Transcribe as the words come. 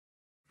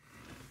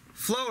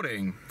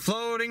Floating.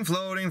 Floating,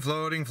 floating,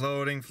 floating,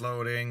 floating,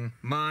 floating.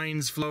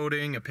 Minds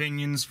floating,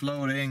 opinions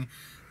floating,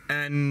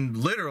 and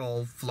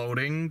literal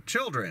floating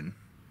children.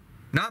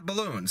 Not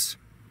balloons.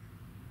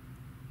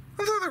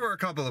 Although there were a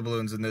couple of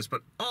balloons in this,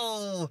 but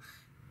all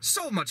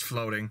so much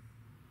floating.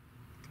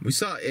 We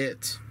saw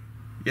it.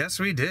 Yes,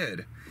 we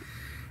did.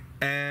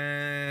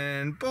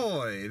 And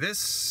boy,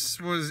 this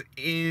was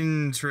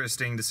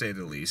interesting to say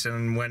the least.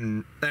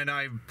 And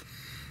I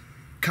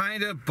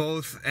kind of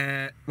both,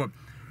 well,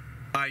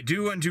 I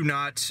do and do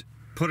not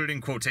put it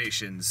in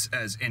quotations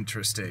as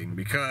interesting,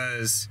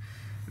 because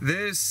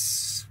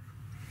this,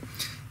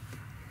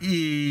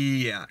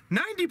 yeah,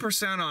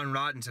 90% on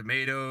Rotten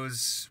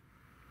Tomatoes.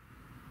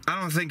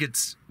 I don't think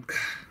it's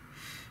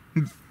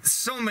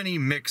so many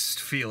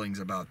mixed feelings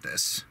about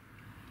this.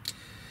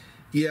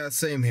 Yeah,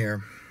 same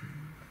here.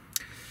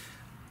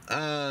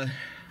 I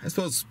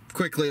suppose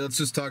quickly, let's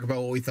just talk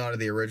about what we thought of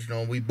the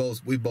original. We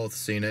both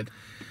seen it.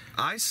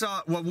 I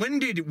saw. Well, when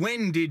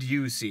did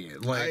you see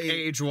it? Like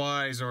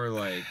age-wise, or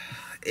like?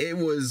 It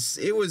was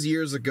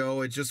years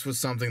ago. It just was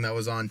something that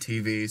was on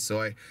TV,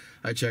 so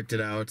I checked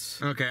it out.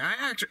 Okay,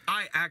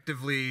 I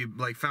actively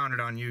like found it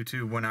on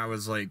YouTube when I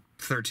was like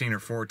 13 or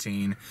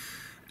 14,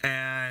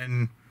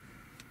 and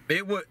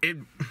it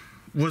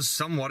was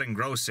somewhat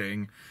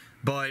engrossing,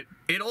 but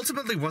it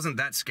ultimately wasn't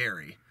that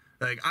scary.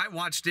 Like, I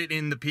watched it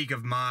in the peak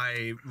of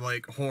my,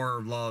 like,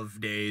 horror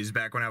love days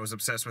back when I was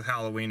obsessed with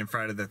Halloween and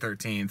Friday the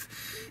 13th.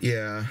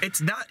 Yeah.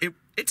 It's not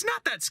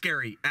that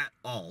scary at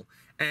all.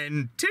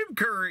 And Tim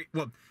Curry,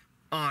 well,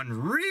 on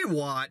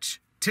rewatch,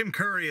 Tim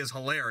Curry is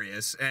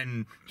hilarious,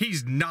 and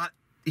he's not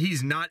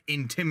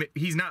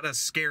a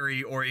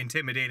scary or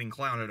intimidating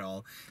clown at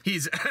all.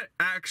 He's an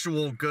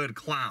actual good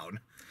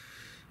clown.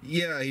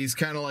 Yeah, he's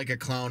kind of like a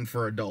clown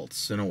for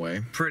adults, in a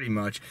way. Pretty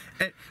much.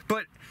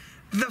 But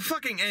the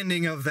fucking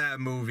ending of that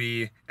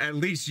movie, at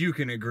least you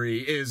can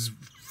agree, is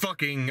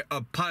fucking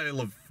a pile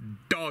of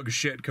dog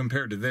shit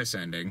compared to this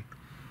ending.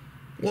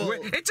 Well,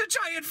 it's a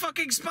giant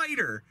fucking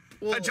spider.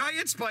 Well, a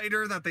giant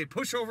spider that they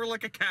push over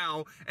like a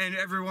cow, and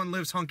everyone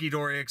lives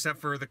hunky-dory except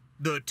for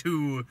the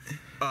two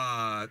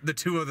of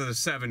the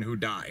 7 who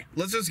die.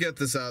 Let's just get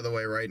this out of the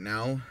way right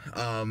now.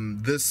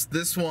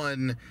 This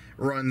one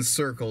runs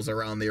circles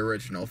around the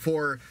original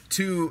for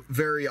two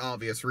very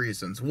obvious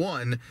reasons.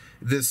 One,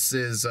 this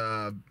is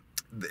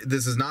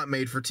not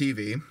made for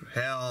TV.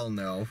 Hell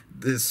no.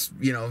 This,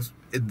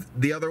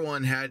 the other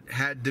one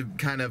had to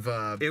kind of.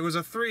 It was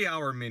a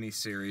 3-hour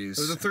miniseries.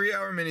 It was a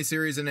 3-hour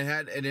miniseries,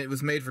 and it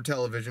was made for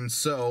television,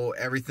 so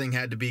everything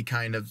had to be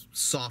kind of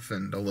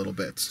softened a little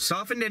bit.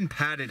 Softened and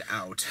padded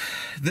out.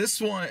 This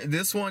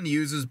one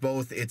uses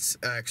both its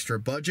extra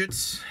budget,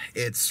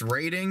 its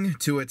rating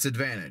to its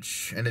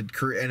advantage, and it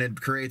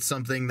creates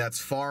something that's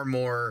far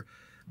more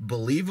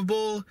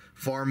believable,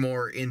 far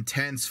more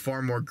intense,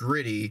 far more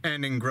gritty,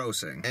 and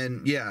engrossing,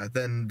 and yeah,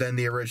 than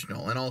the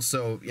original. And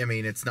also, I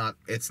mean, it's not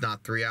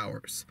 3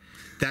 hours.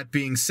 That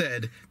being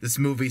said, this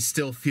movie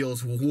still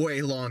feels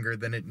way longer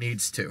than it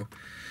needs to.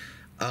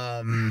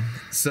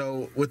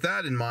 So with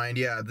that in mind,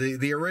 yeah,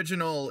 the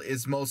original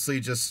is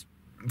mostly just,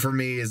 for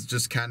me, is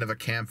just kind of a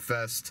camp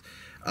fest.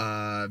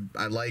 I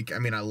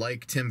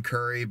like Tim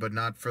Curry, but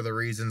not for the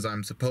reasons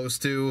I'm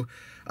supposed to.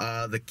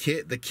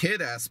 The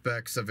kid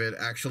aspects of it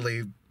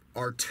actually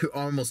are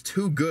almost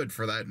too good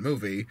for that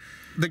movie.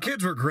 The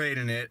kids were great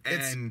in it,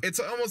 and it's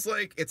almost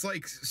like it's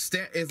like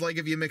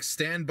if you mix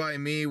Stand By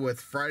Me with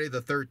Friday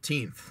the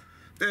 13th.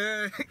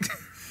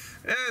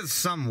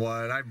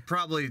 Somewhat. I'd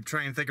probably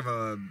try and think of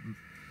a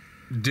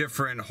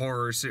different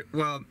horror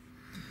well,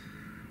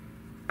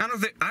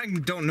 I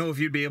don't know if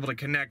you'd be able to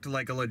connect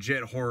like a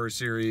legit horror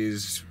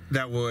series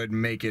that would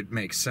make it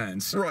make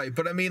sense. Right,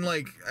 but I mean,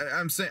 like, what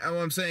I'm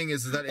saying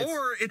is that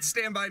it's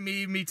Stand By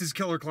Me meets his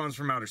Killer Clowns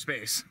from Outer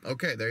Space.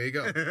 Okay, there you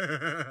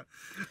go.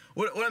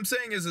 What I'm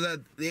saying is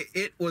that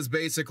it was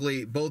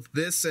basically, both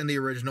this and the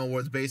original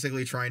was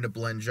basically trying to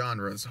blend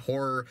genres,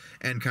 horror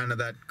and kind of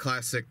that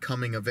classic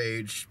coming of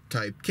age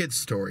type kids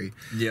story.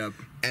 Yep.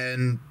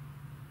 And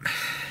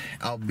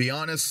I'll be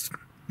honest,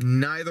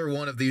 neither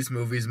one of these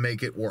movies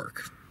make it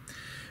work.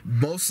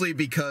 Mostly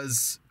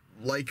because,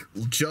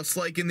 just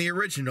like in the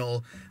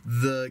original,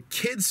 the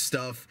kids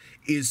stuff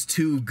is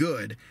too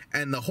good,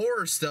 and the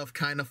horror stuff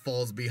kind of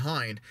falls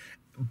behind.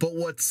 But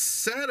what's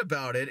sad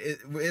about it,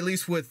 at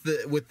least with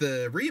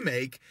the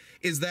remake,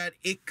 is that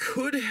it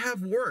could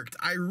have worked.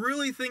 I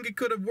really think it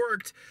could have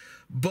worked,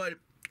 but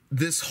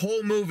this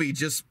whole movie,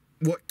 just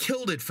what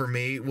killed it for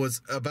me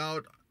was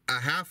about a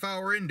half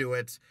hour into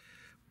it,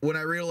 when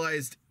I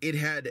realized it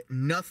had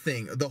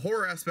nothing, the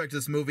horror aspect of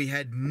this movie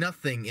had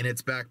nothing in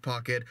its back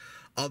pocket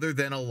other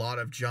than a lot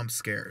of jump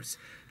scares.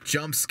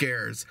 Jump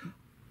scares.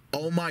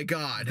 Oh my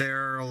God.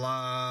 There are a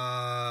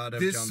lot of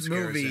jump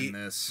scares in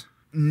this.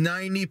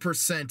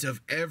 90%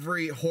 of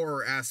every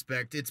horror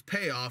aspect, its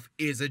payoff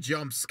is a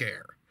jump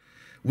scare.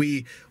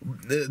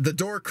 The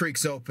door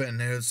creaks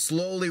open and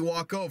slowly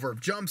walk over,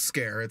 jump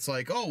scare. It's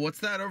like, oh, what's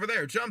that over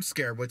there? Jump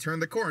scare. We turn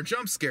the corner,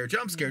 jump scare,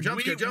 jump scare,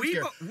 jump scare, jump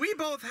scare. We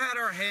both had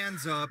our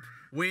hands up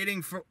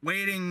waiting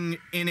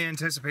in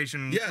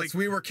anticipation. Yes, like,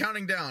 we were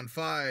counting down.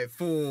 5,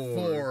 Four,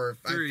 4.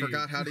 three. I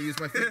forgot how to use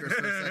my fingers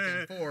for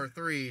a second. 4,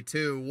 3,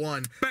 2,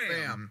 1.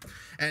 Bam.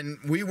 And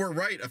we were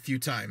right a few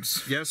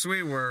times. Yes,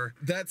 we were.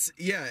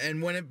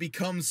 And when it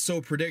becomes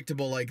so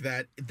predictable like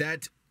that,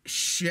 that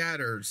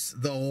shatters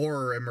the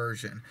horror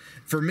immersion.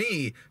 For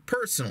me,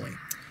 personally,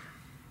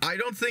 I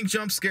don't think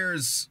jump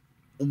scares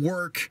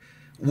work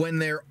when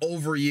they're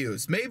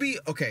overused. Maybe,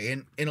 okay,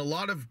 in a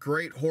lot of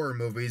great horror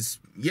movies,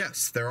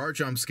 yes, there are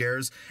jump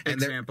scares. And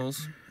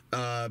Examples.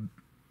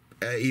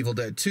 Evil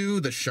Dead 2,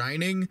 The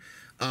Shining,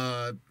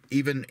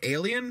 even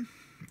Alien.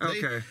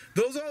 Okay.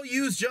 Those all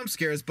use jump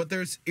scares, but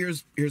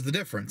here's the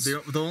difference.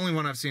 The only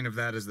one I've seen of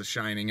that is The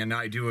Shining, and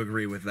I do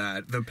agree with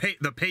that.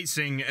 The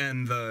pacing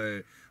and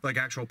the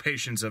actual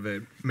patience of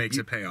it makes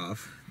it pay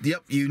off.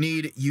 Yep, you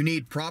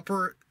need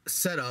proper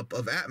setup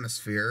of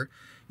atmosphere.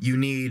 You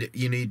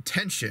need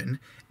tension,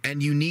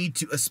 and you need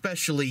to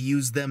especially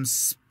use them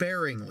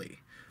sparingly.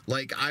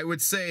 Like, I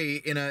would say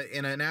in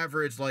an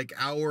average like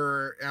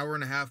hour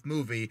and a half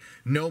movie,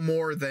 no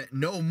more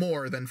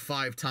than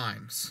 5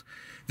 times.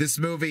 This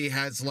movie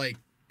has like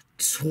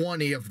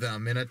 20 of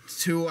them in a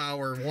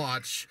 2-hour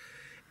watch.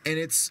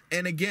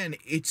 And again,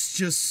 it's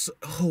just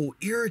so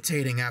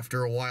irritating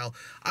after a while.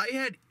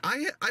 I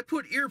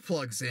put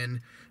earplugs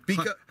in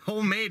because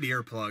Homemade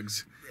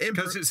earplugs.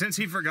 Because since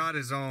he forgot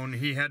his own,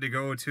 he had to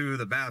go to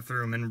the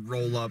bathroom and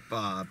roll up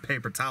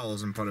paper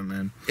towels and put them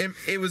in.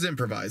 It was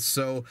improvised,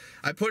 so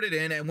I put it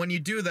in, and when you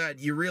do that,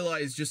 you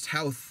realize just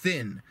how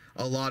thin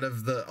a lot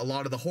of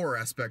the horror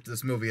aspect of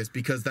this movie is,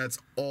 because that's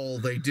all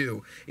they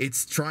do.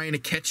 It's trying to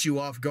catch you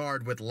off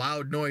guard with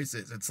loud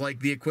noises. It's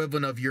like the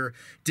equivalent of your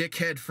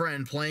dickhead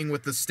friend playing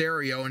with the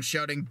stereo and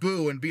shouting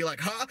boo and be like,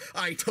 "Huh,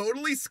 I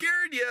totally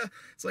scared you."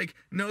 It's like,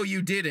 no,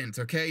 you didn't.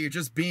 Okay, you're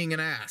just being an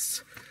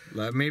ass.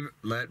 Let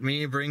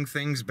me bring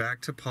things back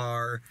to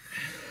par.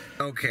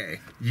 Okay,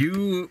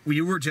 you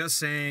were just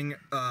saying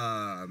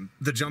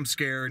the jump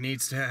scare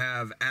needs to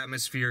have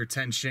atmosphere,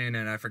 tension,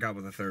 and I forgot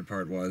what the third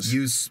part was.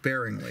 Use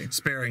sparingly.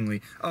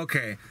 Sparingly.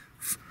 Okay,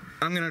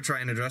 I'm gonna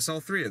try and address all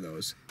 3 of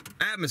those.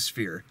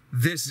 Atmosphere.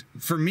 This,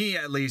 for me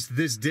at least,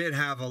 this did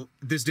have a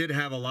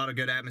lot of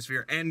good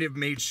atmosphere, and it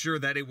made sure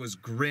that it was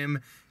grim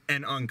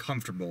and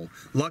uncomfortable.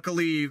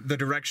 Luckily, the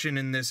direction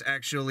in this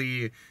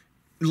actually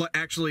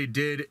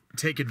did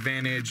take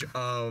advantage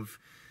of,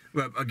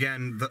 well,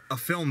 again, a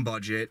film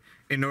budget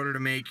in order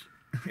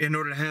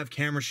to have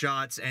camera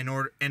shots and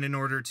in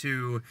order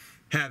to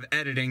have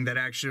editing that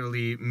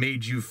actually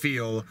made you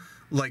feel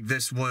like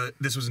this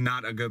was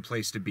not a good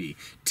place to be.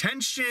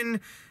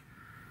 Tension.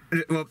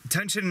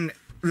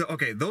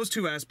 Okay, those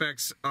 2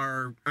 aspects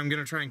I'm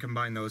gonna try and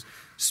combine those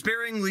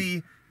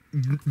sparingly.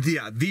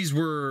 Yeah,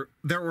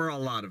 there were a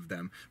lot of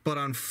them, but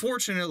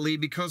unfortunately,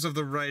 because of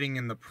the writing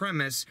and the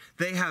premise,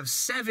 they have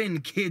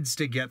 7 kids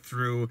to get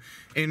through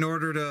in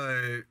order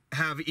to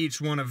have each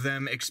one of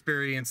them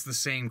experience the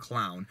same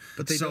clown.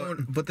 But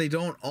they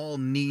don't all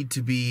need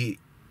to be.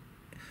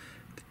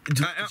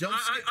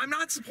 I'm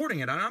not supporting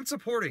it. I'm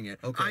supporting it.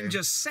 Okay. I'm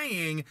just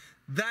saying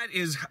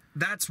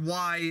that's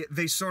why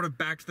they sort of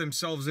backed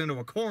themselves into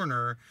a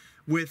corner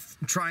with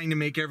trying to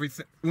make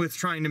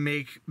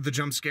the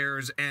jump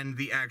scares and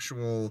the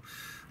actual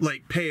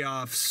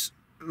payoffs,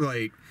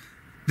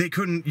 they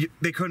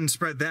couldn't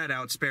spread that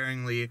out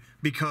sparingly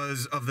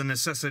because of the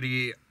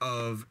necessity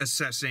of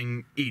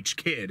assessing each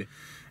kid.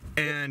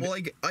 And well,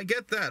 I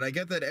get that. I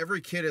get that every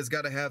kid has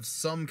got to have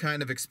some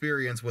kind of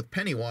experience with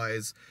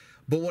Pennywise.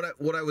 But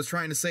what I was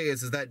trying to say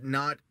is that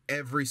not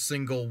every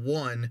single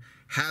one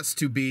has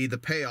to be the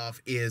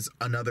payoff is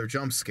another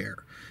jump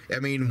scare. I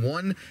mean,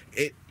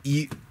 the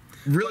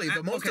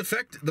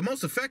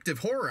most effective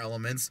horror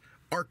elements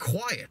are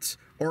quiet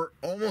or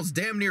almost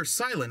damn near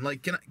silent.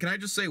 Like, can I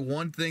just say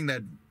one thing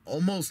that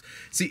almost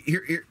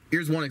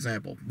here's one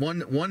example.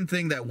 One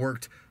thing that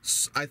worked,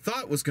 I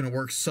thought was going to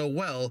work so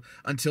well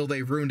until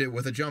they ruined it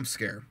with a jump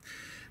scare.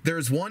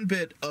 There's one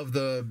bit of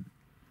the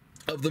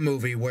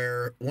movie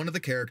where one of the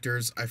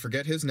characters, I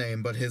forget his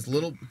name, but his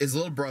little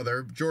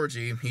brother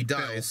Georgie, he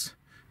dies.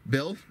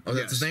 Bill? Oh,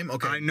 that's his name?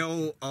 Okay. I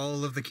know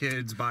all of the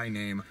kids by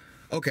name.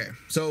 Okay,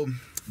 so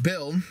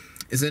Bill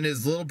is in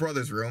his little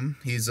brother's room.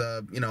 He's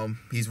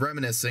he's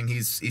reminiscing.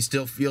 He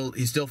still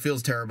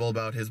feels terrible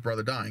about his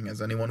brother dying,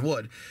 as anyone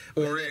would.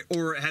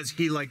 Or as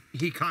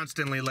he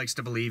constantly likes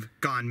to believe,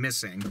 gone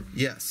missing.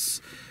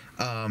 Yes.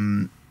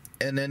 And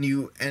then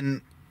you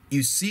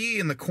see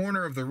in the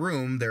corner of the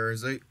room there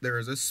is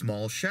a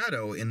small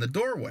shadow in the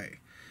doorway,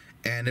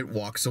 and it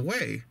walks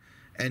away,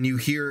 and you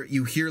hear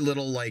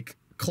little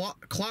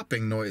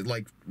clopping noise,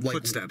 like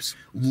footsteps,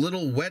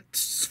 little wet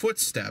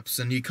footsteps,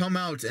 and you come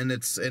out and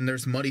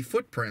there's muddy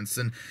footprints,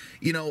 and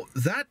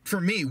that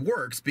for me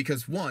works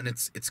because one,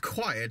 it's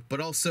quiet,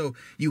 but also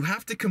you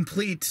have to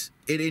complete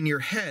it in your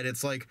head.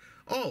 It's like,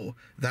 oh,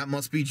 that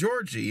must be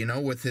Georgie,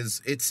 with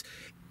his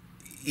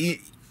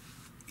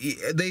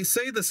they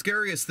say the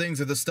scariest things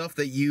are the stuff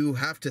that you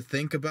have to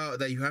think about,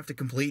 that you have to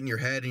complete in your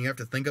head and you have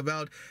to think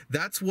about.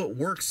 That's what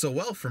works so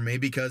well for me,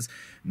 because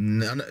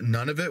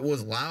none of it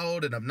was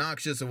loud and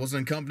obnoxious. It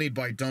wasn't accompanied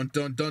by dun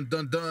dun dun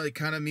dun dun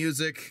kind of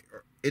music.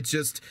 It's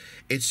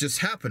just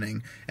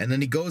happening. And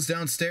then he goes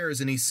downstairs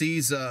and he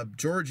sees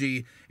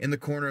Georgie in the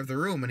corner of the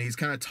room, and he's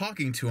kind of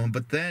talking to him,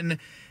 but then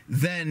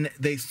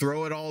they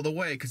throw it all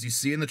away, because you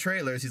see in the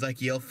trailers he's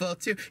like, yell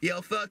fuck too,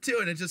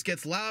 and it just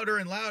gets louder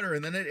and louder,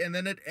 and then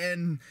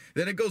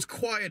it goes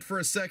quiet for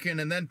a second,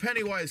 and then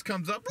Pennywise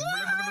comes up.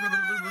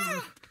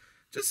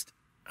 Just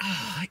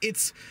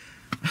it's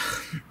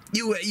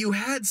you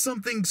had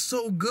something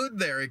so good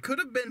there. It could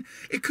have been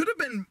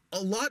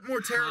a lot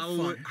more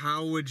terrifying.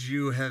 How would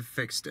you have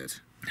fixed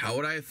it? How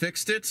would I have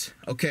fixed it?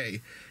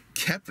 Okay,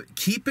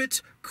 keep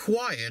it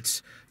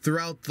quiet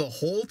throughout the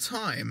whole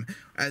time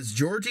as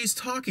Georgie's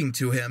talking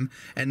to him,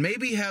 and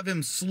maybe have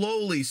him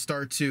slowly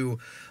start to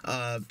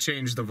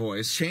change the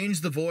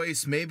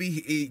voice.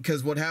 Maybe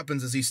because what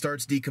happens is he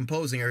starts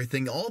decomposing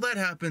everything. All that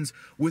happens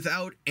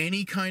without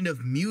any kind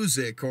of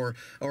music or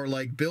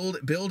like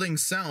building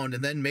sound,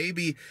 and then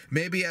maybe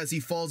as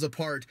he falls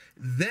apart,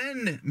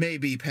 then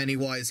maybe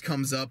Pennywise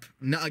comes up,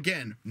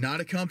 again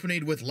not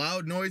accompanied with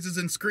loud noises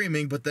and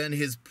screaming, but then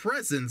his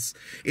presence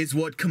is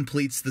what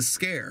completes the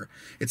scare.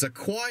 It's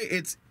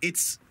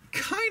it's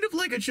kind of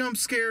like a jump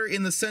scare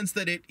in the sense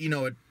that it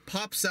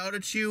pops out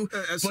at you,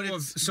 but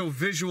it's so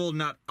visual,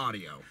 not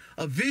audio.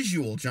 A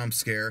visual jump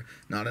scare,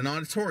 not an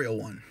auditorial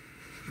one.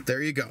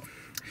 There you go.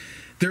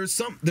 There's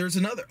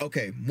another.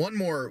 Okay, one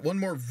more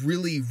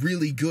really,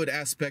 really good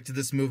aspect of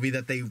this movie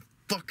that they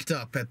fucked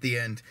up at the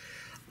end.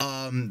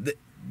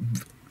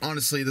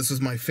 Honestly, this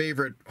was my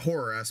favorite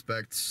horror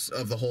aspect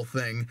of the whole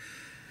thing.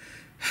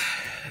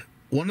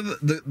 One of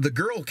the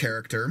girl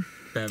character,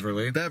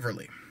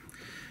 Beverly.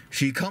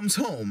 She comes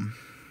home.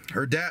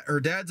 Her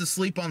dad's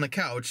asleep on the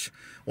couch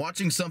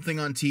watching something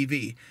on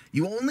TV.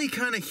 You only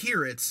kind of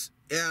hear it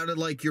out of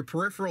like your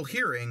peripheral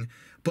hearing,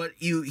 but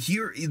you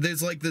hear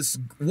there's like this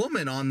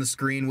woman on the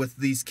screen with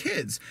these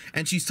kids,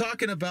 and she's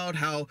talking about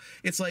how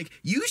it's like,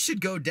 you should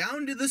go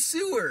down to the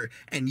sewer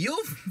and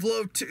you'll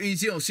float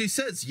too. She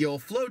says you'll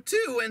float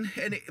too,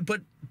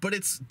 but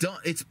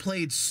it's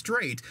played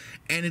straight,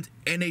 and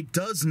it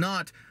does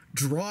not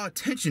draw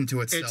attention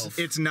to itself.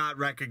 It's not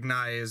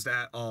recognized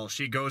at all.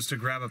 She goes to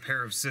grab a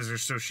pair of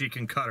scissors so she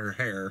can cut her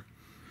hair.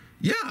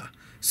 Yeah.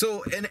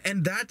 So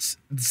and that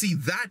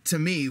to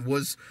me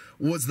was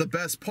the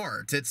best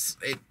part. It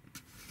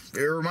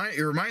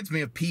reminds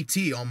me of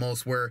PT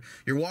almost, where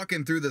you're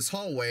walking through this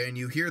hallway and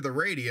you hear the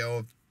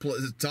radio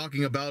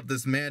talking about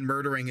this man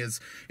murdering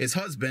his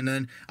husband,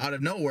 and out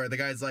of nowhere the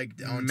guy's like,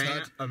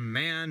 a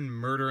man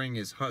murdering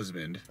his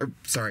husband.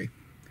 Sorry.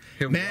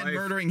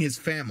 Murdering his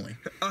family.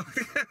 I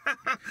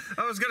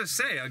was gonna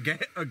say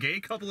a gay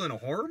couple in a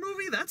horror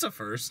movie. That's a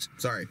first.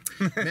 Sorry,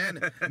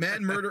 man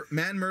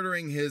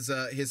murdering his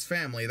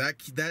family.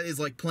 That is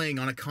like playing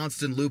on a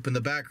constant loop in the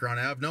background.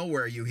 Out of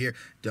nowhere, you hear,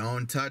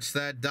 "Don't touch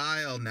that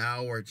dial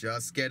now. We're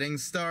just getting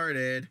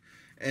started."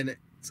 And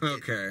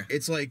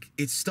it's like,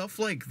 it's stuff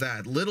like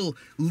that, little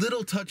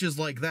touches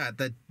like that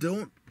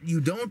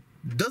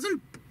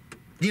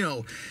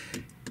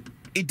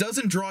it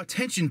doesn't draw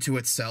attention to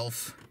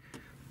itself,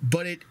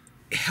 but it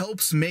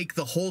helps make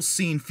the whole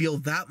scene feel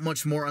that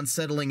much more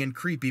unsettling and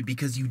creepy,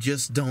 because you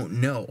just don't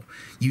know.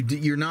 You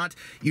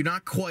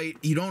don't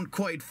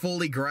quite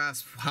fully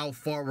grasp how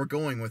far we're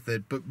going with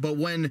it. But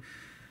when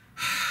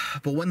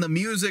the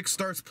music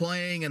starts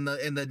playing and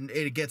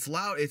it gets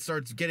loud, it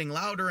starts getting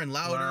louder and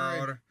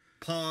louder.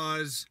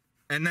 Pause,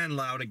 and then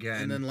loud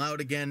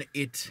again.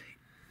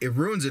 It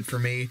ruins it for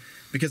me,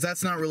 because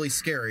that's not really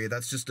scary.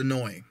 That's just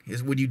annoying.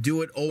 Is when you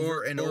do it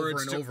over and over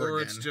and over again.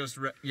 Or it's just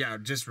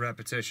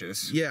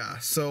repetitious. Yeah.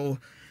 So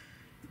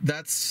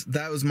that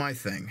was my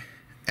thing,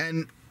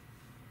 and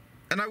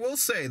I will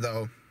say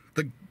though,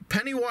 the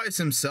Pennywise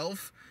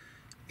himself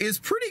is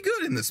pretty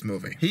good in this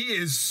movie. He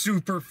is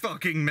super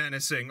fucking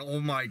menacing. Oh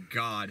my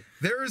god.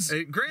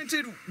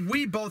 Granted,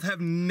 we both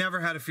have never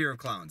had a fear of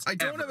clowns. I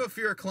don't have a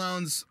fear of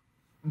clowns.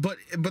 But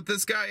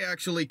this guy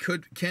actually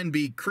can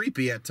be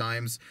creepy at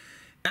times.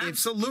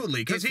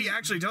 Absolutely, because he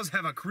actually does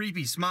have a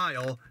creepy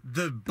smile.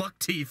 The buck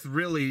teeth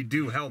really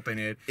do help in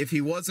it. If he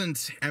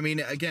wasn't, I mean,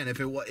 again, if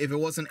it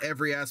wasn't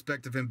every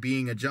aspect of him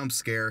being a jump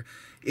scare,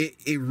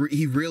 he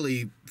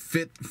really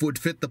would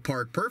fit the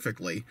part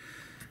perfectly.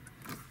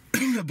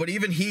 But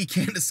even he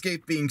can't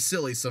escape being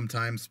silly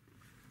sometimes.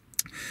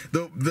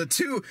 The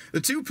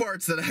two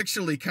parts that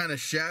actually kind of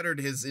shattered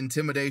his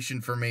intimidation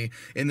for me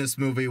in this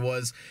movie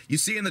was, you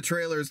see in the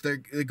trailers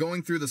they're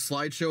going through the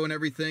slideshow and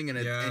everything, and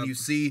you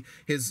see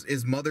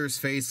his mother's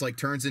face like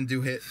turns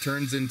into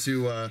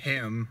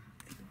him.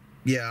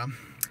 Yeah,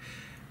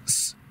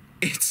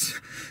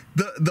 it's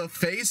the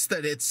face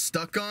that it's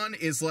stuck on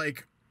is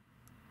like.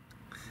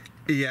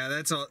 Yeah,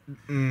 that's all.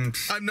 I'm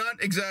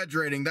not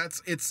exaggerating.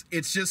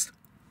 It's just.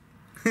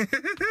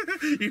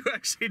 You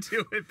actually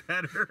do it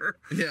better.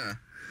 Yeah.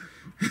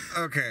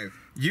 Okay.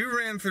 You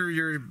ran through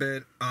your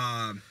bit.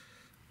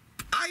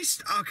 I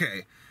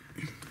Okay.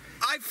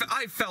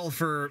 I fell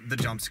for the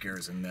jump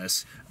scares in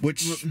this.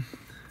 Which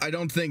I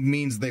don't think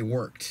means they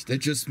worked. It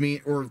just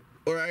mean, or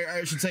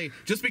I should say,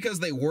 just because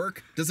they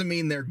work doesn't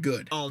mean they're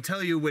good. I'll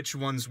tell you which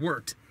ones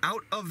worked.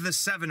 Out of the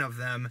 7 of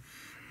them,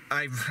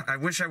 I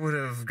wish I would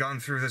have gone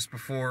through this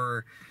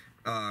before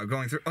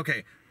going through.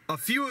 Okay, a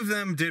few of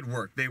them did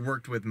work. They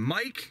worked with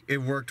Mike. It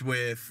worked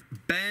with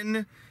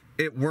Ben.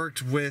 It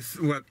worked with,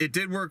 well, it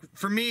did work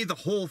for me. The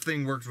whole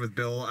thing worked with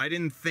Bill. I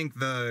didn't think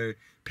the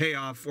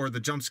payoff or the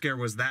jump scare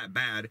was that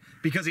bad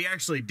because he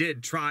actually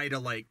did try to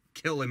like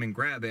kill him and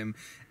grab him.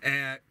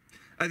 And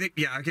I think,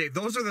 yeah, okay,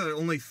 those are the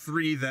only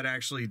 3 that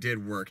actually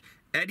did work.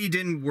 Eddie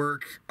didn't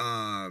work.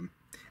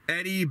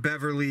 Eddie,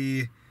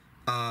 Beverly,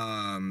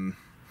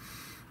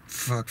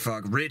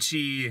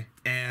 Richie,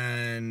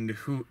 and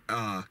who?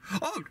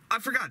 Oh, I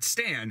forgot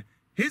Stan.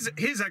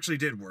 His actually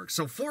did work.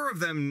 So 4 of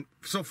them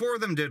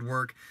did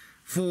work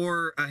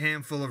for a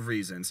handful of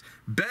reasons.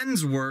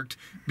 Ben's worked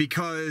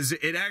because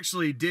it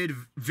actually did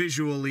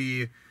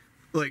visually,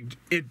 like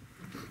it.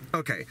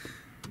 Okay,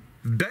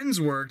 Ben's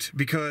worked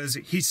because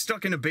he's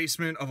stuck in a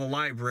basement of a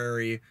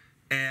library,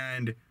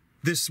 and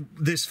this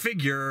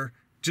figure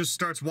just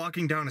starts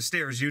walking down the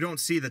stairs. You don't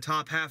see the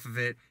top half of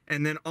it,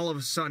 and then all of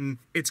a sudden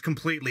it's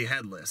completely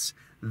headless.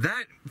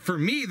 That, for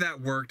me,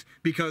 that worked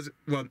because,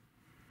 well,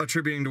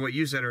 attributing to what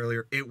you said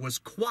earlier, it was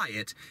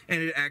quiet,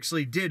 and it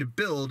actually did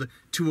build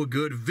to a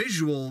good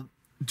visual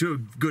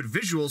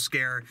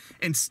scare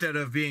instead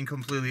of being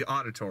completely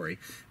auditory.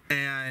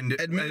 And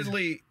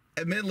admittedly,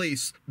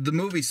 the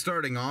movie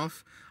starting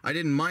off, I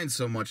didn't mind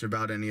so much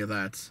about any of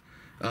that.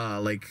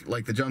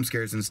 Like the jump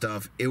scares and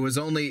stuff. It was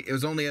only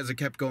as it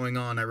kept going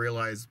on I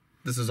realized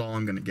this is all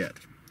I'm gonna get.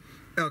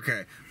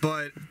 Okay,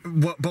 but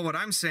what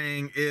I'm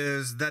saying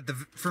is that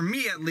for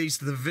me at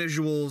least, the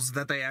visuals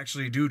that they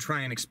actually do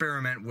try and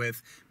experiment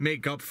with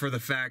make up for the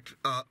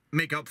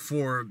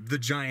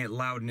giant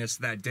loudness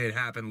that did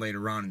happen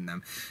later on in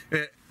them.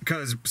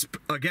 Because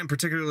again,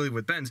 particularly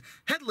with Ben's,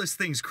 headless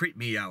things creep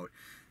me out.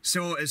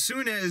 So as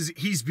soon as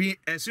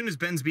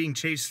Ben's being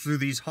chased through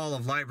these Hall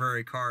of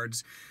Library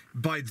cards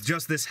by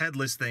just this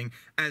headless thing,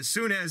 as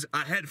soon as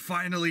a head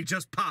finally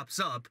just pops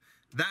up,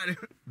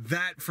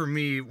 that for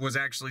me was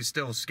actually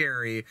still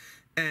scary,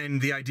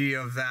 and the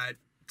idea of that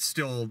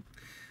still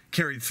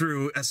carried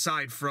through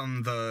aside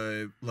from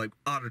the like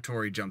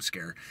auditory jump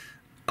scare.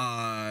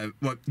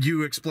 What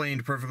you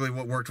explained perfectly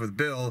what worked with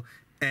Bill.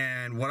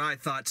 And what I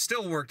thought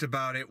still worked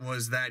about it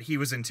was that he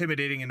was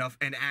intimidating enough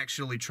and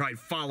actually tried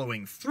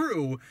following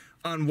through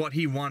on what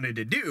he wanted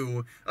to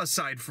do,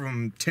 aside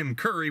from Tim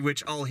Curry,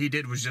 which all he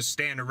did was just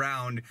stand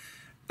around,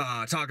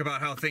 talk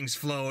about how things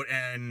float,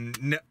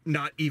 and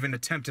not even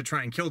attempt to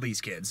try and kill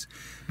these kids.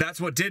 That's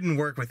what didn't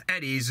work with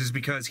Eddie's, is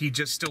because he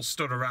just still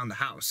stood around the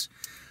house.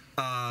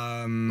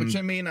 Which,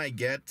 I mean, I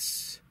get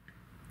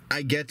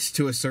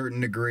to a certain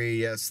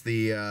degree. Yes,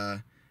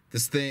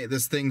 this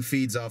thing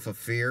feeds off of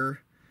fear.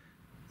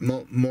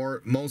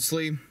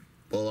 Mostly,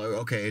 well,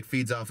 okay, it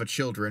feeds off of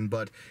children,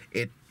 but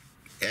I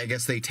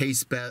guess they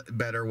taste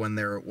better when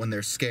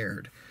they're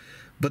scared.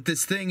 But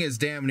this thing is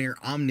damn near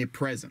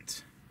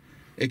omnipresent.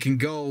 It can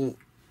go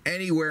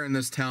anywhere in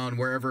this town,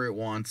 wherever it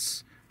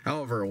wants,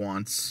 however it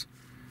wants.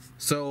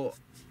 So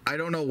I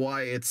don't know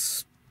why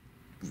it's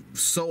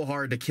so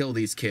hard to kill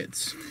these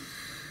kids.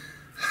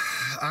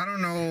 I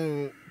don't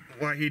know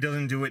why he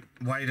doesn't do it.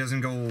 Why he doesn't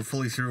go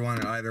fully through on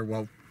it either.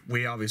 Well,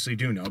 we obviously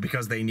do know,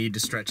 because they need to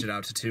stretch it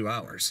out to 2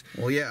 hours.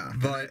 Well, yeah,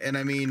 but and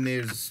I mean,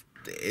 if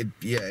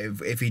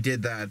he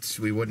did that,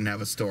 we wouldn't have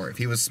a story. If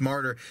he was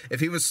smarter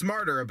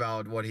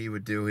about what he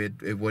would do,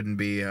 it wouldn't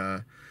be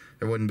there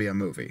wouldn't be a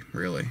movie,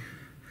 really.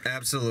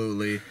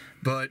 Absolutely,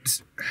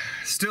 but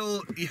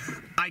still,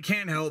 I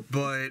can't help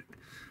but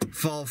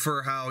fall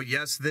for how,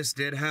 yes, this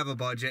did have a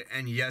budget,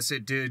 and yes,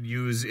 it did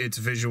use its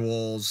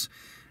visuals.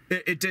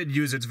 It did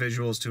use its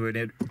visuals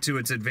to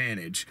its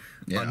advantage.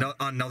 Yeah.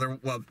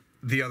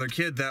 The other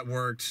kid that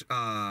worked,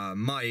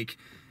 Mike,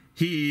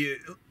 he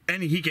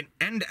can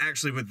end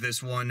actually with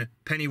this one.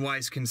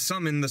 Pennywise can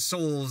summon the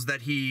souls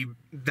that he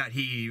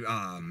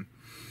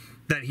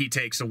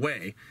takes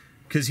away,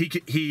 because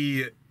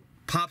he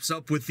pops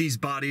up with these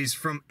bodies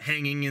from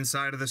hanging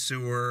inside of the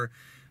sewer,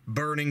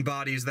 burning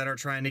bodies that are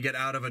trying to get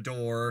out of a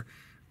door,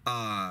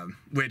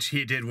 which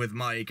he did with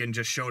Mike, and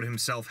just showed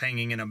himself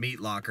hanging in a meat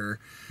locker.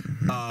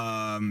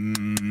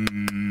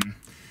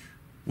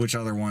 Which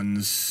other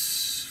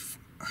ones?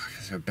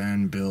 So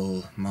Ben,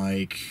 Bill,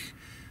 Mike,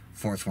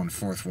 fourth one.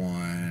 Fuck.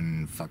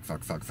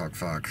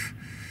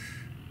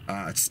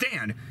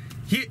 Stan.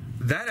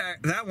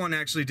 That one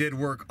actually did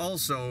work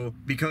also,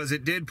 because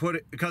it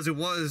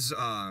was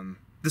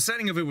the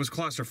setting of it was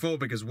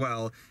claustrophobic as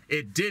well.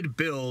 It did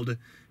build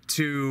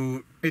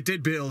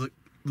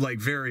like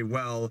very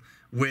well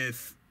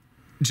with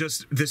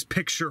just this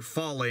picture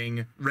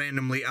falling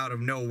randomly out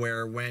of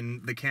nowhere when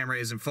the camera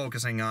isn't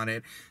focusing on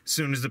it. As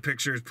soon as the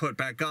picture is put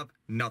back up,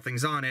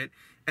 nothing's on it,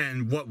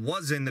 and what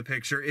was in the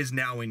picture is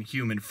now in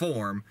human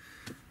form.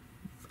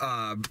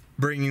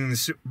 bringing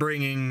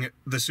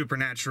the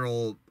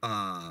supernatural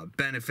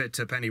benefit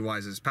to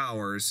Pennywise's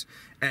powers,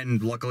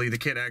 and luckily the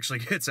kid actually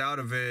gets out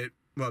of it.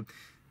 Well,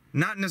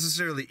 not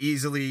necessarily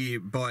easily,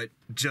 but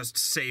just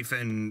safe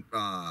and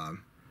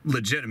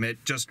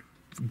legitimate. Just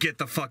get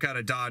the fuck out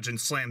of Dodge and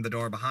slam the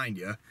door behind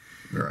you.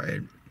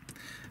 Right.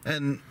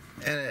 And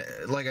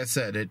like I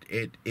said,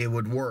 it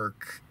would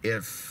work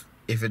if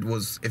it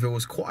was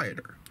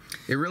quieter.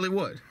 It really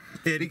would.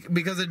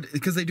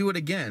 Because they do it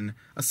again,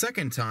 a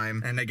second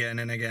time, and again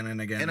and again and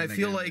again. And I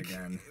feel like,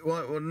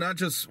 well, not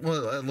just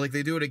like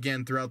they do it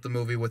again throughout the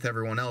movie with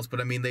everyone else,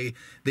 but I mean they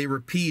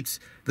repeat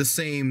the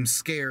same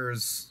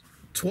scares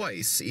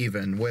twice,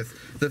 even with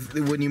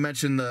when you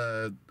mention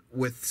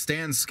with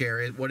Stan's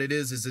scare. What it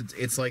is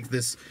it's like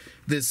this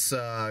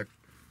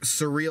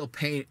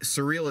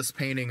surrealist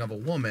painting of a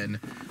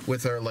woman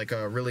with her like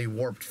a really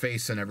warped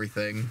face and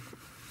everything,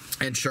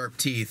 and sharp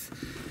teeth,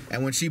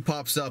 and when she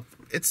pops up,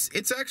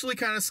 it's actually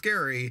kind of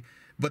scary.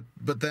 But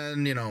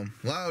then, you know,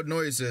 loud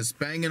noises,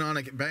 banging on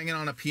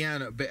a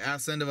piano,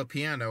 ass end of a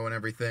piano and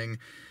everything,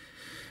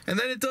 and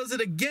then it does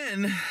it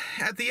again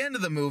at the end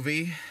of the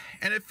movie,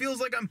 and it feels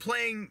like I'm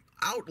playing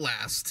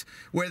Outlast,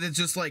 where it's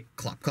just like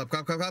clop clop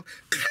clop clop clop.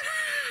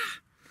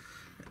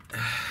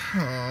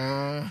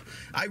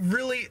 I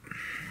really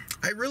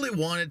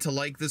wanted to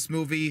like this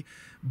movie,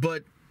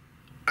 but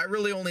I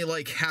really only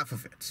like half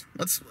of it.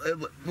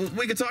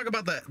 We could talk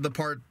about the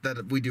part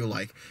that we do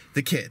like.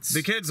 The kids.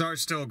 The kids are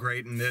still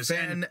great in this.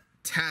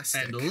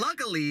 Fantastic. And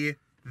luckily,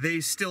 they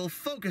still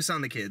focus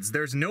on the kids.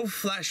 There's no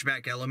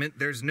flashback element.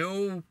 There's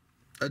no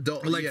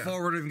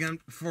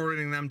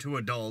forwarding them to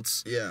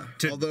adults. Yeah.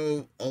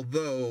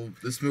 Although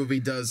this movie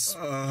does,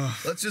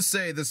 let's just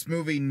say this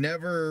movie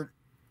never.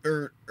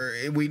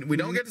 We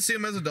don't get to see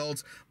them as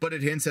adults, but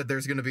it hints that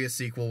there's going to be a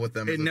sequel with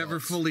them. It never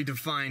fully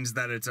defines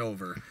that it's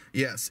over.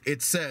 Yes,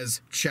 it says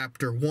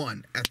Chapter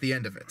 1 at the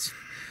end of it.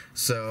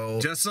 So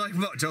just like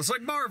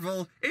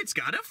Marvel, it's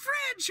got to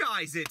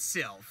franchise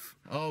itself.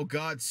 Oh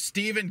God,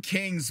 Stephen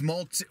King's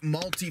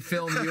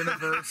multi-film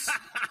universe.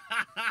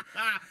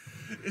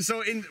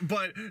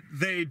 But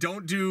they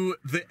don't do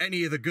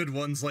any of the good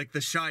ones like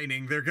The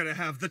Shining. They're gonna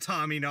have the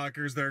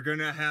Tommyknockers. They're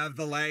gonna have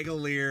the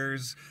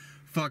Langoliers.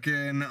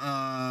 Fucking,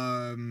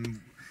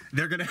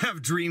 they're gonna have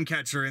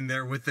Dreamcatcher in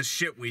there with the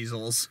shit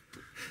weasels.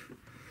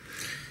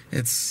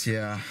 It's,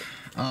 yeah.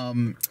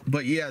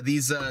 But yeah,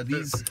 these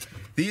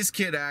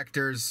kid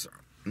actors,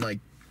 like,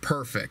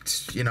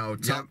 perfect. You know,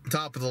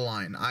 top of the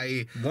line.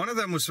 One of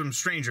them was from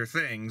Stranger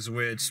Things,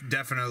 which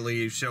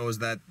definitely shows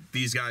that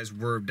these guys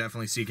were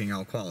definitely seeking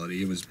out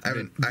quality. It was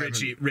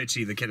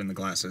Richie, the kid in the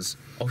glasses.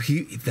 Oh,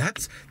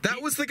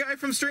 that was the guy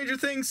from Stranger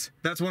Things?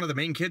 That's one of the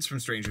main kids from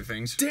Stranger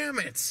Things. Damn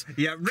it!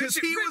 Yeah, because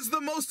he was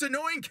the most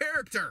annoying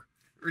character.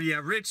 Yeah,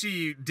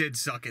 Richie did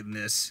suck in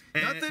this.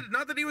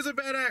 Not that he was a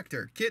bad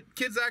actor.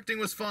 Kid's acting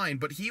was fine,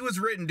 but he was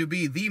written to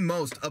be the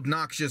most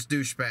obnoxious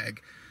douchebag.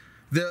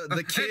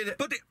 The kid,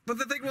 but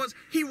the thing was,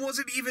 he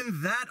wasn't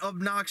even that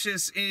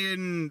obnoxious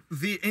in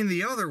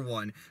the other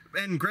one.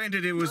 And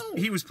granted, he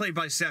was played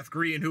by Seth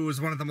Green, who was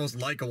one of the most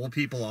likable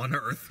people on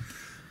Earth.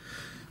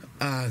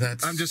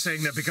 I'm just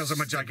saying that because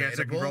I'm a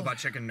gigantic robot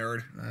chicken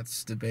nerd.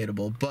 That's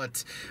debatable,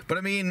 but I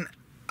mean,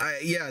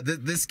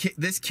 this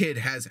kid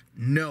has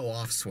no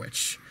off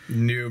switch.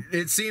 Nope.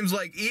 It seems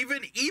like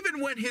even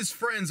when his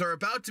friends are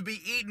about to be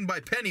eaten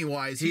by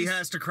Pennywise, he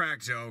has to crack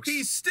jokes.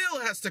 He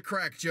still has to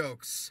crack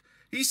jokes.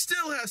 He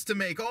still has to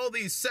make all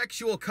these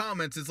sexual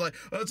comments. It's like,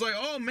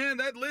 oh man,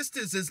 that list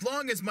is as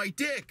long as my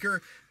dick,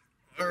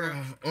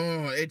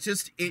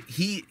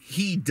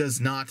 he does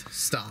not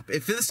stop.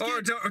 If this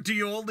kid, do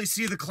you only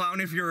see the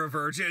clown if you're a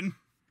virgin?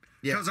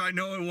 Yeah. Because I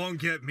know it won't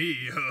get me.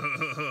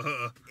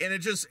 and it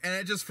just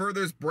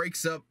further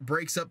breaks up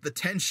the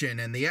tension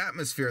and the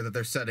atmosphere that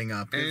they're setting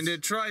up. And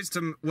it tries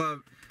to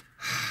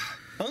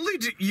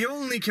you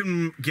only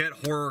can get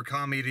horror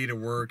comedy to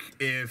work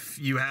if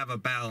you have a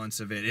balance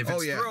of it. If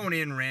it's thrown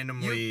in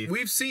randomly,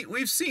 we've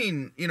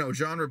seen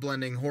genre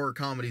blending horror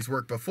comedies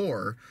work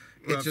before.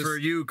 For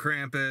you,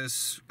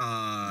 Krampus,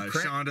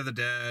 Shaun of the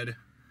Dead.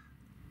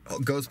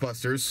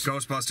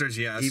 Ghostbusters,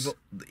 yes.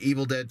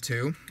 Evil Dead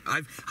 2.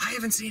 I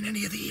haven't seen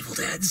any of the Evil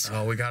Deads.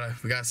 Oh, we gotta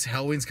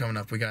Halloween's coming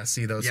up. We gotta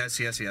see those. Yes.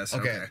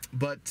 Okay.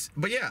 But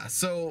yeah,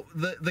 so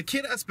the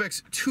kid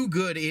aspect's too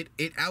good.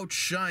 It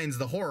outshines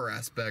the horror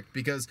aspect,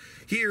 because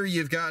here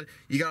you got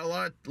a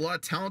lot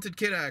of talented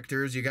kid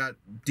actors. You got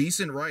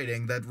decent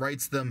writing that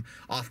writes them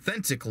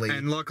authentically,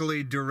 and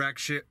luckily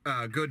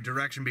good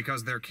direction,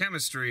 because their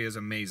chemistry is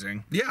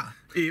amazing. Yeah.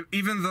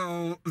 Even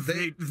though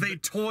they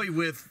toy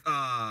with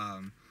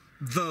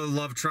the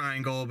love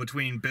triangle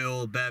between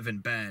Bill, Bev,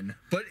 and Ben.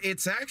 But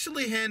it's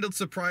actually handled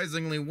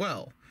surprisingly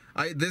well.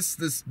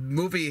 This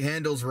movie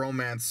handles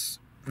romance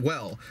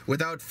well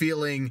without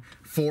feeling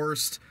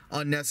forced,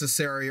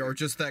 unnecessary, or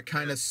just that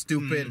kind of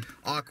stupid,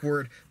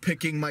 awkward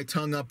picking my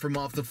tongue up from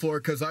off the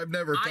floor because I've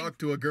never talked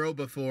to a girl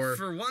before.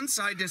 For once,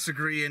 I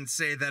disagree and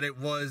say that it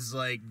was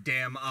like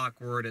damn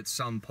awkward at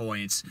some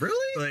points.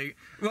 Really? Like,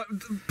 well,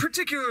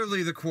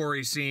 particularly the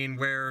quarry scene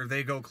where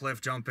they go cliff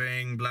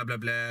jumping, blah blah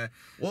blah.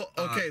 Well,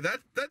 okay,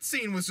 that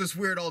scene was just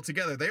weird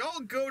altogether. They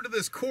all go to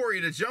this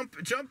quarry to jump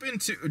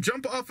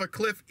off a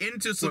cliff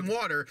into some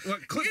water in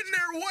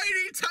their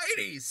whitey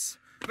tighties.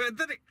 But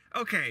then,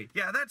 okay,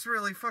 yeah, that's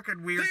really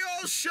fucking weird. They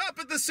all shop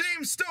at the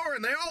same store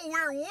and they all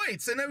wear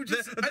whites, and I would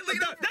just that's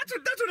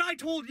what I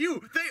told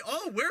you. They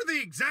all wear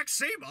the exact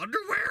same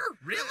underwear.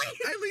 Really?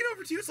 I lean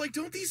over to you. It's like,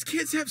 don't these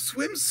kids have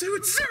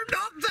swimsuits? They're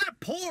not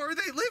that poor.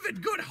 They live in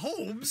good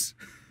homes.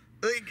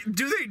 Like,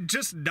 do they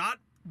just not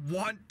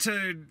want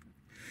to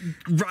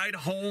ride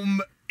home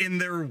in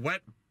their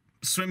wet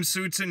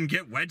swimsuits and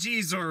get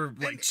wedgies or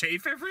like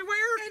chafe everywhere?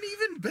 And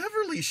even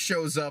Beverly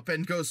shows up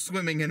and goes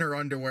swimming in her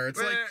underwear. It's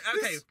like,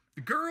 okay,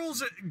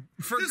 girls,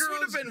 this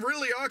would have been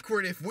really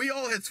awkward if we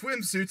all had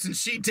swimsuits and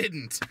she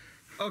didn't.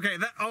 Okay,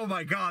 oh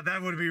my god,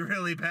 that would be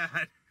really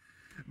bad.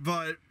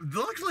 But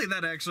luckily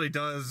that actually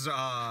does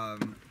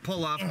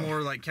pull off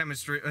more like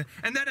chemistry,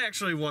 and that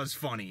actually was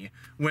funny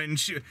when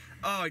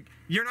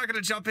you're not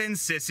gonna jump in,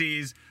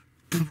 sissies,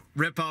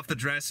 rip off the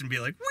dress and be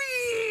like,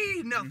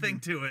 wee, nothing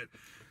to it.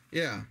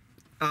 Yeah.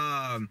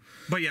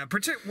 But yeah,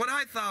 what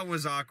I thought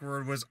was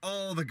awkward was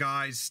all the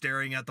guys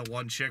staring at the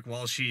one chick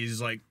while she's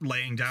like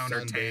laying down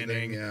or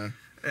tanning. Yeah.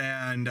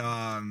 And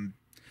I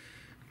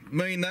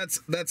mean that's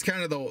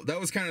kind of that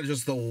was kind of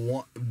just the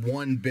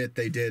one bit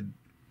they did.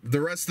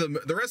 The rest of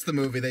the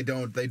movie they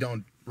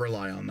don't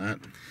rely on that.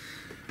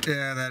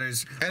 Yeah, that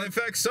is. And in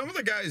fact, some of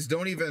the guys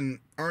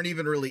aren't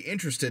even really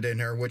interested in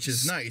her, which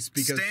is nice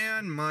because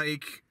Stan,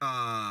 Mike,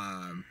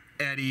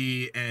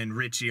 Eddie, and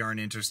Richie aren't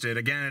interested.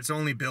 Again, it's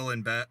only Bill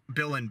and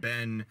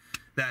Ben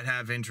that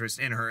have interest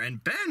in her.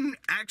 And Ben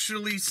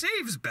actually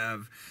saves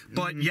Bev,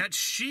 but yet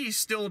she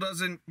still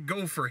doesn't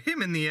go for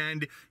him in the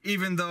end,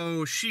 even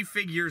though she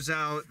figures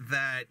out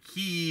that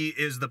he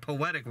is the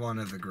poetic one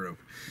of the group.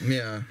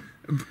 Yeah.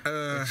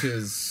 Which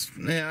is,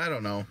 I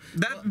don't know.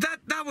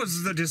 That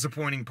was the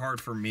disappointing part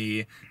for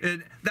me.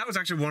 That was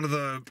actually one of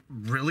the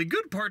really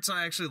good parts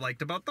I actually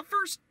liked about the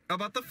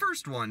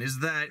first one, is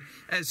that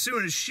as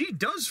soon as she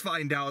does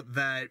find out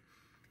that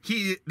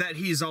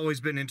he's always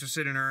been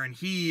interested in her and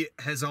he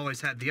has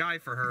always had the eye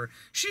for her,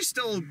 she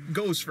still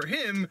goes for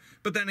him.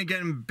 But then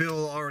again,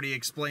 Bill already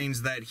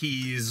explains that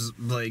he's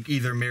like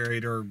either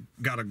married or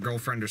got a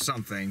girlfriend or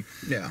something.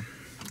 Yeah.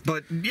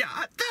 But yeah,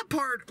 that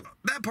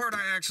part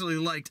I actually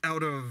liked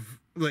out of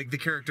like the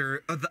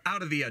character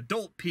out of the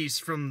adult piece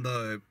from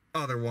the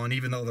other one,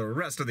 even though the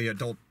rest of the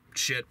adult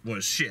shit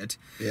was shit.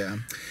 Yeah.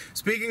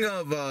 Speaking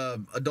of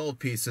adult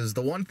pieces,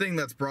 the one thing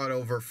that's brought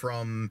over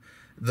from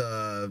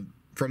the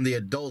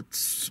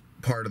adults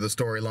part of the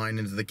storyline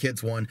into the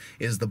kids one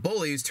is the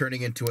bullies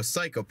turning into a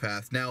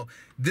psychopath. Now,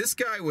 this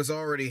guy was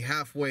already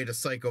halfway to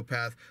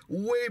psychopath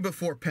way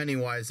before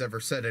Pennywise ever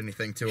said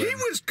anything to him. He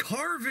was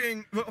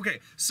carving...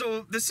 Okay,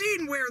 so the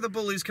scene where the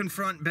bullies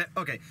confront...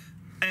 Okay,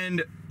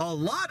 and a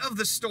lot of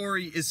the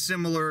story is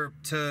similar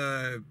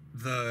to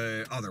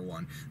the other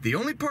one. The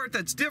only part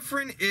that's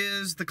different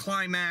is the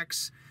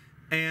climax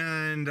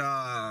and...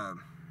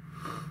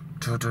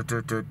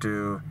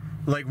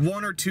 like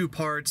one or two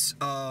parts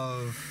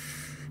of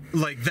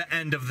like the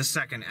end of the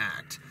second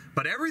act,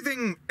 but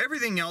everything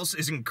else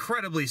is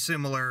incredibly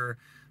similar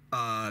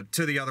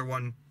to the other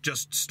one,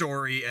 just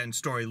story and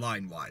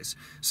storyline wise.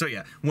 So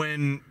yeah,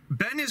 when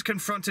Ben is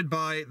confronted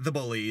by the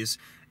bullies,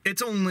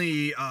 it's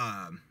only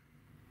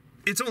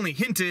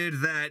hinted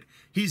that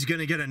he's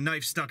gonna get a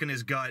knife stuck in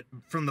his gut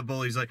from the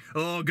bullies, like,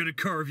 oh, gonna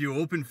carve you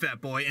open,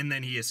 fat boy, and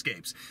then he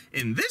escapes.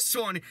 In this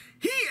one,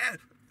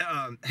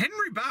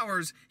 Henry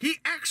Bowers, he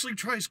actually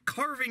tries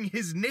carving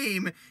his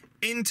name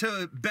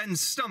into Ben's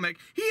stomach.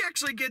 He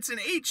actually gets an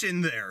H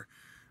in there.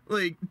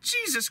 Like,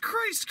 Jesus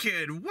Christ,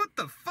 kid, what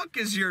the fuck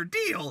is your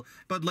deal?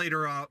 But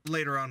later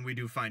on, we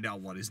do find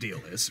out what his deal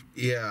is.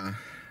 Yeah.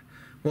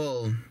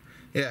 Well,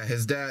 yeah,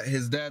 his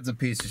dad's a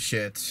piece of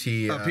shit.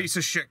 A piece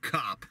of shit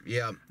cop.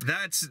 Yeah.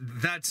 That's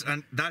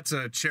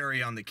a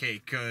cherry on the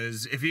cake,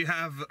 because if you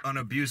have an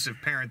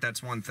abusive parent,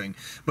 that's one thing.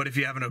 But if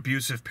you have an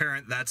abusive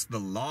parent, that's the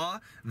law.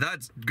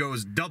 That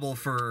goes double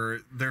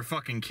for their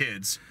fucking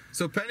kids.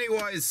 So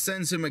Pennywise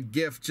sends him a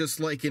gift, just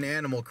like in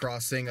Animal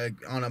Crossing,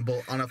 on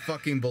a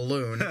fucking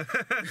balloon.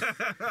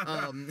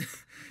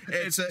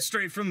 It's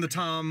straight from the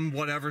Tom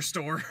whatever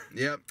store.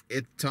 Yep,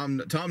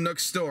 Tom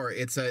Nook's store.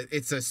 It's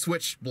a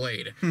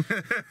switchblade.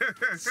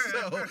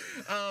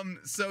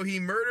 So he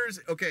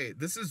murders. Okay,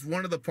 this is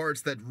one of the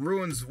parts that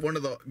ruins one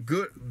of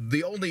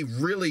the only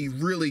really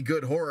really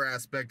good horror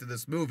aspect of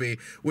this movie,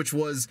 which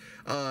was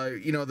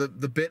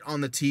the bit on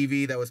the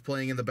TV that was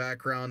playing in the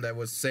background that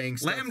was saying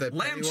stuff that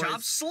Lamb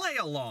chops slay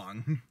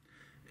along.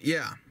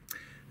 Yeah.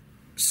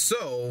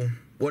 So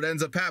what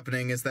ends up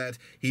happening is that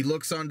he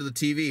looks onto the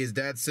TV. His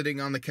dad's sitting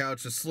on the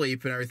couch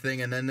asleep and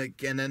everything, and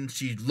then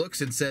she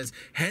looks and says,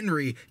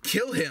 "Henry,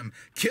 kill him,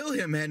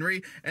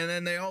 Henry!" And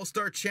then they all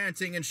start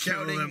chanting and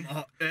shouting. Kill them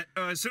all.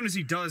 As soon as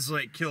he does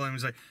like kill him,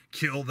 he's like,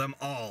 "Kill them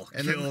all,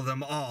 kill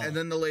them all." And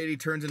then the lady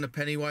turns into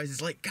Pennywise.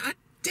 Is like, "God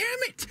damn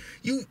it!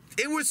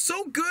 It was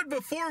so good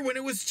before when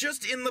it was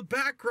just in the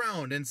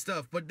background and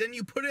stuff, but then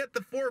you put it at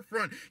the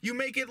forefront. You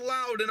make it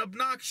loud and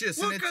obnoxious."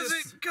 Well, and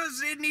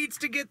because it needs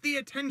to get the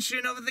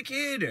attention of the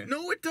kid.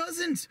 No, it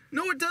doesn't.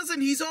 No, it doesn't.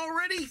 He's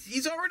already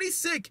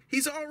sick.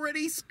 He's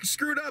already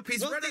screwed up.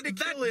 He's ready to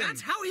kill him.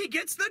 That's how he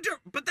gets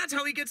that's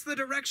how he gets the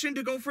direction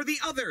to go for the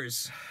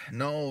others.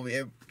 No,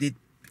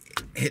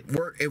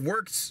 it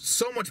works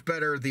so much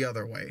better the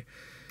other way.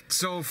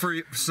 So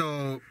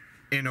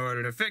in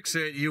order to fix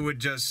it, you would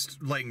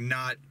just like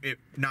not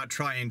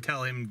try and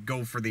tell him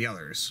go for the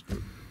others.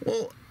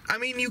 Well, I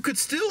mean, you could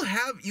still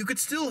have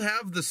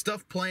the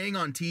stuff playing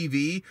on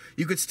TV.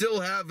 You could still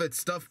have it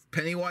stuff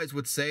Pennywise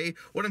would say.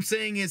 What I'm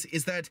saying is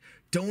that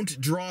don't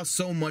draw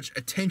so much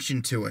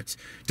attention to it.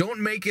 Don't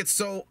make it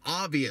so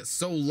obvious,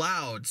 so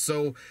loud.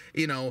 So,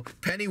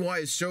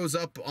 Pennywise shows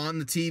up on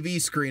the TV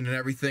screen and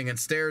everything and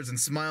stares and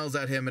smiles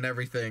at him and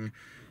everything.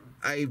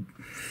 I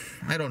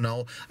don't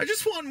know. I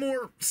just want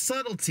more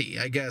subtlety,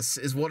 I guess,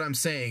 is what I'm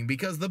saying,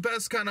 because the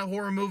best kind of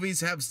horror movies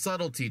have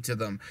subtlety to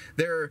them.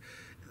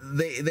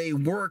 They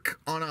work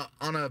on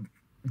a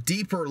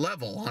deeper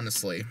level,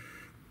 honestly.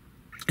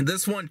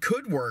 This one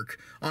could work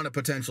on a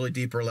potentially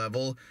deeper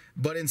level,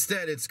 but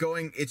instead it's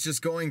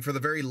just going for the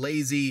very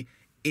lazy,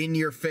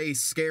 in-your-face,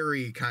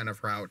 scary kind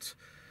of route.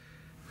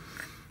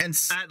 And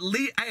at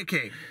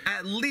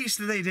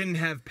least they didn't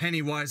have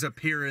Pennywise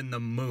appear in the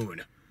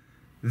moon.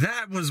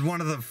 That was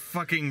one of the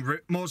fucking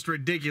most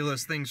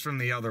ridiculous things from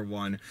the other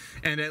one.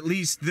 And at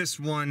least this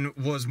one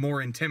was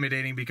more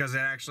intimidating because it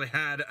actually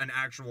had an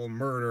actual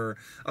murder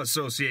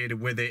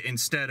associated with it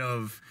instead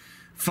of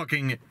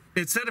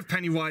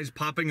Pennywise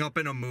popping up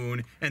in a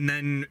moon and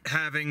then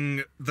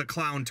having the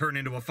clown turn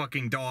into a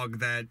fucking dog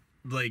that,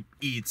 like,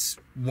 eats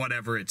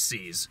whatever it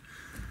sees.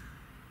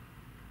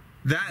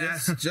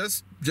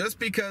 Just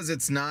because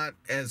it's not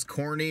as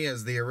corny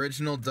as the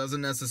original doesn't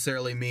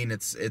necessarily mean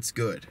it's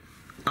good.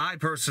 I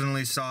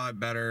personally saw it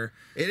better.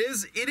 It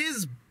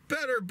is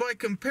better by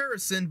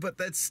comparison, but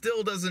that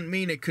still doesn't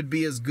mean it could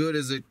be as good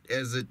as it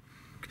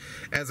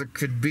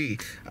could be.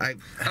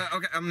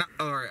 Okay, I'm not.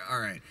 All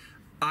right.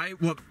 I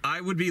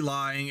would be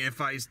lying if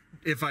I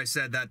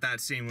said that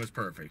scene was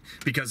perfect,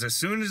 because as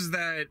soon as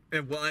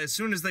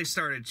they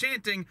started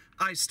chanting,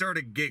 I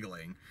started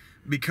giggling,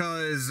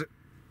 because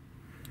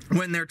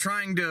when they're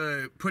trying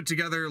to put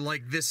together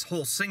like this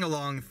whole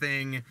sing-along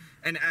thing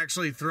and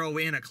actually throw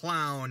in a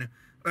clown,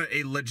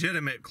 a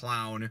legitimate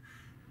clown,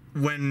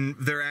 when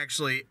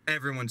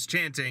everyone's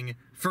chanting,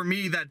 for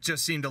me that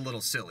just seemed a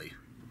little silly.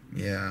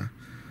 Yeah.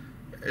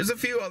 There's a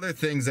few other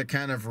things that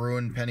kind of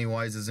ruin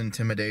Pennywise's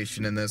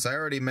intimidation in this. I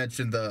already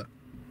mentioned the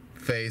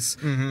face,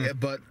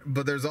 but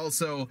there's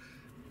also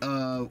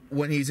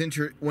when he's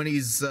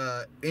introduced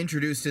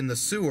in the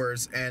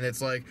sewers, and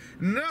it's like,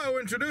 now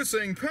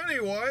introducing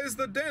Pennywise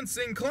the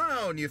dancing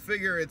clown. You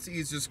figure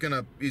he's just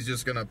gonna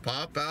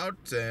pop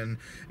out, and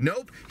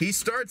nope, he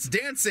starts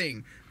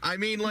dancing. I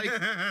mean, like,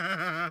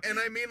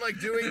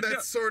 doing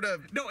that sort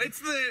of. No, it's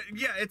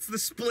the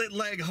split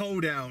leg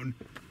hoedown.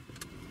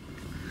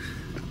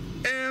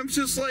 And I'm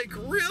just like,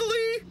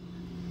 really?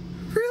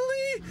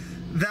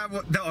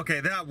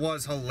 That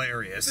was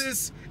hilarious.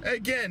 This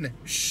again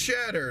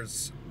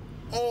shatters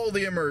all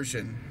the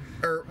immersion,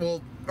 or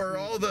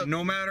all the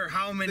no matter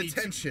how many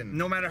tension,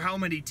 no matter how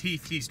many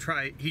teeth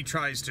he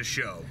tries to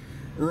show.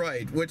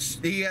 Right, which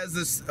he has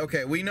this.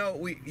 Okay,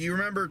 you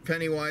remember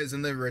Pennywise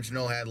in the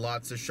original had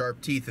lots of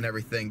sharp teeth and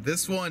everything.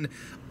 This one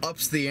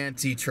ups the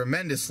ante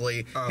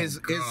tremendously. Oh,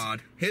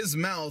 God. His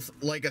mouth,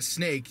 like a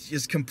snake,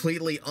 just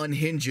completely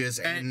unhinges,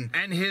 and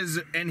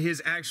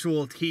his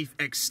actual teeth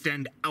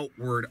extend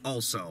outward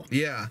also.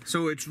 Yeah.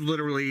 So it's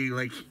literally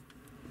like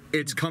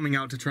it's coming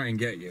out to try and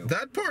get you.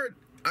 That part,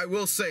 I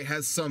will say,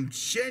 has some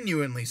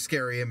genuinely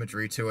scary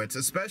imagery to it,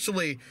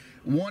 especially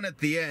one at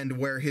the end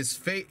where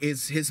his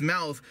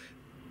mouth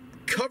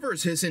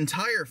covers his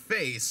entire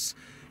face,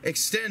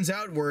 extends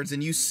outwards,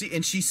 and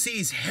she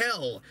sees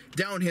hell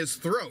down his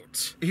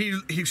throat.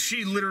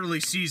 She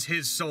literally sees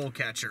his soul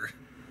catcher.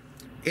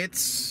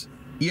 That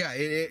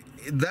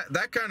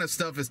kind of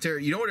stuff is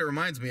terrible. You know what it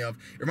reminds me of?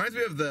 It reminds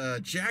me of the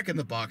Jack in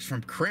the Box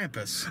from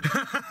Krampus.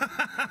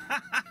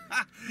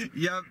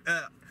 Yep.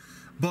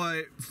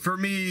 But for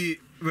me,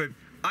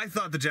 I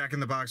thought the Jack in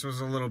the Box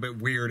was a little bit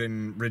weird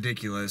and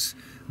ridiculous.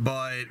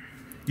 But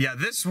yeah,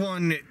 this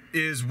one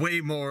is way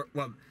more.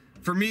 Well,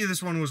 for me,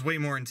 this one was way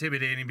more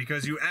intimidating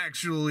because you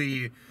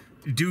actually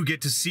do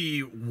get to see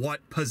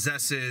what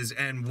possesses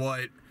and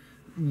what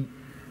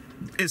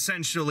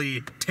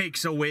essentially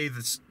takes away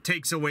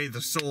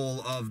the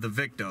soul of the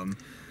victim.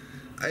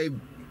 I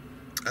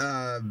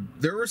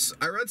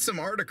read some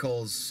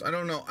articles. I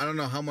don't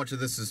know how much of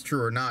this is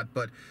true or not,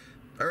 but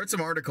I read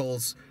some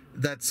articles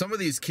that some of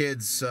these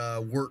kids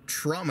were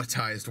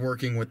traumatized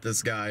working with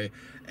this guy,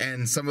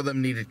 and some of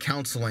them needed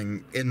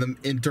counseling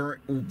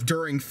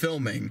during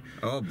filming.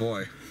 Oh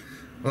boy.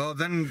 Well,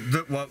 then,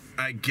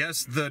 I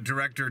guess the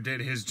director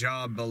did his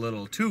job a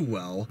little too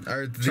well,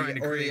 trying to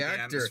create the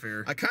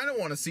atmosphere. I kind of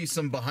want to see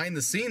some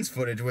behind-the-scenes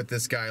footage with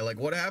this guy. Like,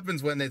 what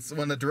happens when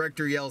the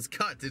director yells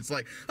 "cut"? It's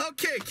like,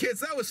 okay, kids,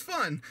 that was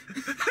fun.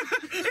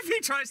 If he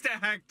tries to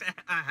act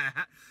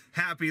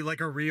happy like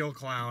a real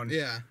clown.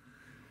 Yeah.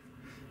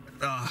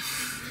 All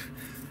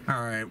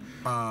right.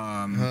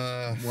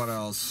 What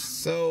else?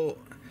 So,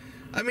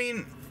 I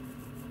mean,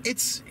 I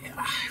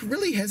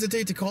really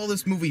hesitate to call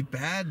this movie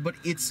bad, but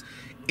it's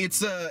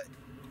a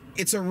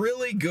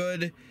really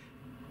good,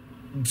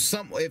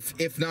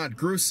 if not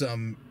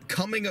gruesome,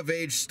 coming of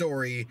age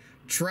story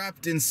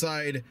trapped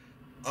inside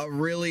a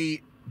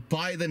really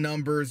by the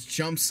numbers,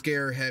 jump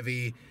scare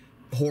heavy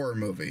horror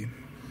movie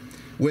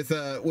with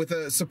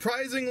a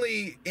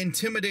surprisingly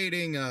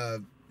intimidating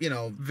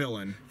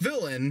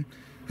villain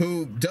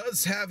who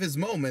does have his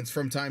moments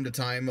from time to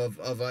time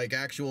of like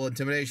actual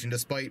intimidation,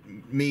 despite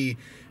me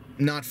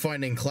not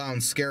finding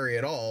clowns scary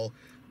at all.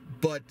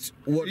 But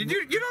what you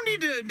don't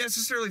need to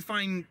necessarily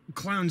find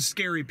clowns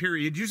scary,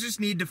 period. You just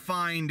need to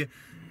find,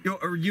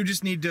 or you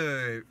just need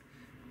to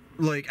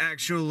like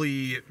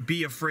actually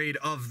be afraid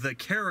of the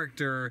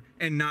character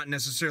and not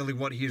necessarily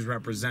what he's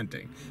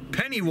representing.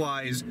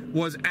 Pennywise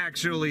was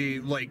actually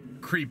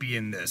like creepy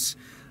in this.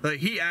 Like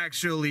he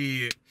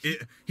actually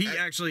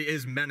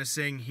is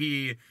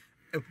menacing.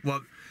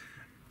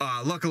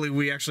 Luckily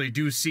we actually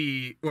do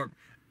see, or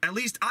at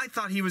least I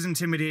thought he was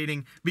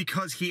intimidating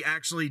because he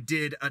actually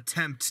did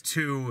attempt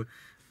to,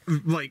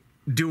 like,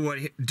 do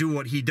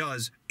what he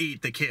does,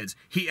 eat the kids.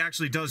 He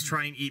actually does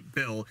try and eat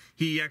Bill.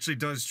 He actually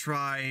does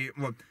try.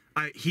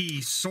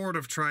 He sort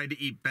of tried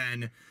to eat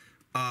Ben.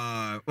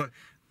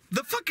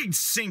 The fucking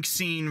sink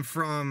scene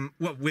from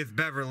with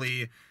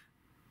Beverly.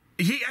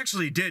 He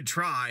actually did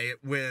try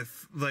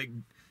with like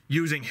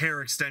using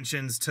hair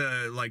extensions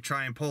to like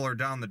try and pull her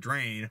down the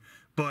drain,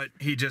 but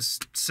he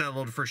just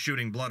settled for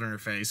shooting blood in her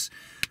face.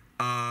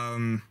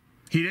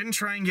 He didn't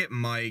try and get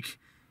Mike.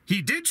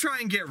 He did try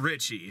and get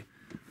Richie.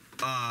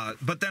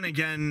 But then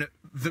again,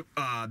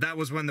 that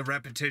was when the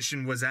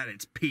repetition was at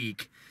its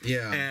peak.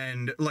 Yeah.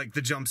 And like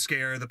the jump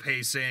scare, the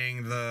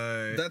pacing,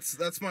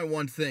 That's my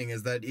one thing,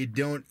 is that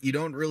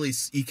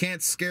you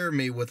can't scare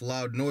me with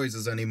loud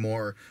noises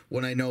anymore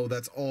when I know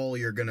that's all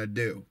you're gonna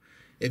do.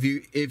 If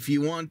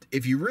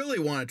you really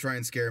want to try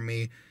and scare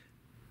me,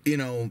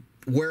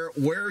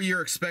 where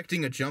you're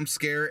expecting a jump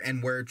scare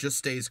and where it just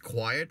stays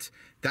quiet,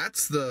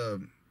 that's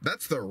the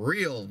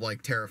real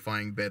like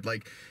terrifying bit.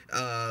 Like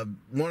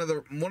one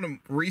of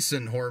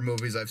recent horror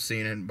movies I've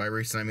seen, and by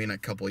recent I mean a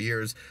couple of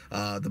years,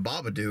 The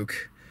Babadook.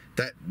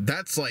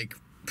 That's like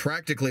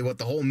practically what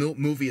the whole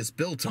movie is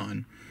built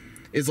on.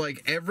 Is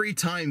like every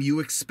time you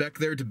expect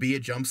there to be a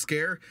jump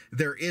scare,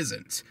 there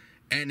isn't.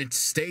 And it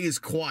stays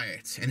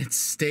quiet, and it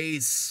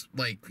stays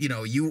like,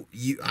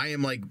 I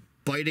am like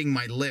biting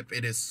my lip.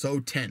 It is so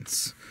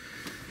tense.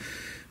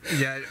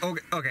 Yeah,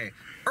 okay.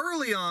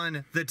 Early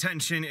on, the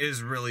tension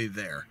is really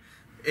there.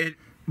 It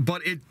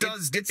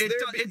does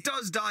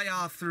die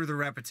off through the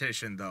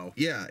repetition, though.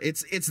 Yeah,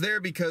 it's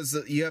there because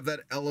you have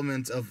that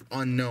element of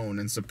unknown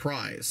and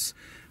surprise.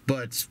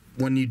 But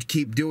when you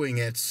keep doing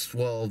it,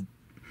 well,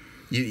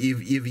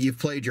 you've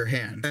played your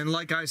hand. And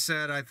like I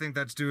said, I think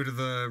that's due to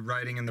the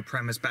writing and the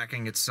premise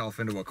backing itself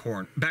into a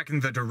corner, backing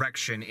the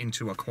direction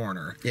into a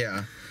corner.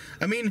 Yeah,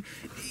 I mean,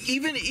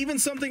 even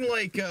something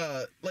like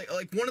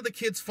one of the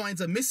kids finds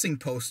a missing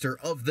poster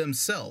of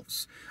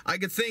themselves. I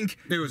could think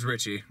it was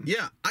Richie.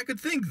 Yeah, I could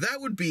think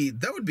that would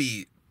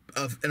be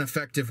an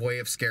effective way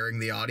of scaring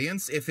the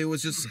audience if it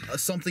was just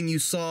something you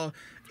saw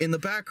in the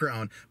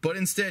background, but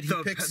instead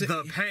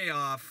the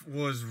payoff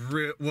was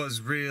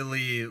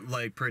really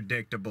like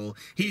predictable.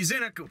 He's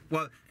in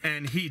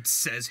and he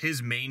says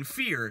his main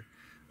fear.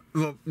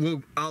 Well,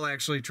 I'll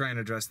actually try and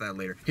address that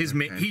later.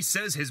 He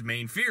says his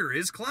main fear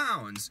is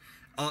clowns.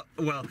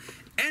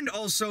 And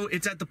also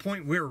it's at the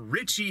point where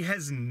Richie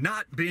has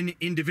not been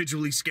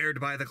individually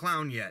scared by the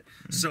clown yet.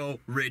 So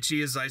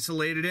Richie is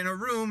isolated in a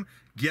room.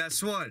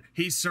 Guess what?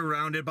 He's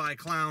surrounded by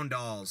clown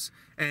dolls,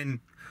 and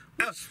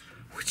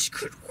which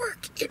could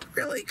work. It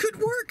really could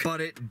work.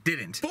 But it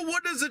didn't. But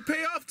what does it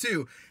pay off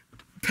to?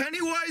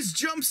 Pennywise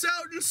jumps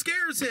out and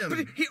scares him.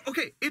 But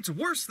it's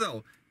worse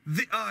though.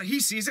 He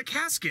sees a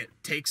casket,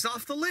 takes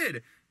off the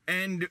lid,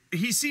 and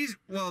he sees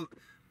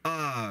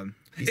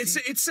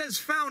it says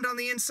found on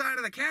the inside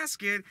of the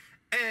casket,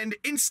 and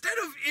instead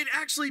of it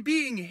actually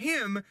being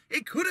him,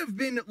 it could have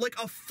been like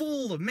a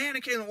full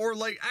mannequin or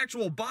like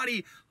actual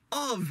body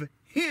of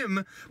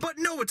him, but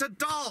no, it's a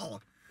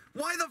doll.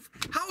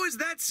 How is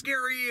that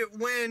scary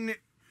when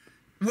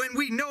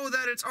we know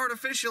that it's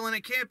artificial and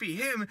it can't be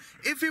him?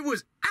 If it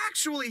was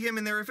actually him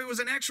in there, if it was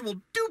an actual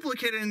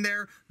duplicate in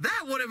there,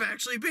 that would have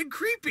actually been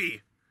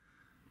creepy.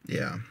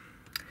 Yeah.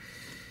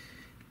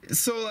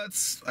 So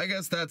I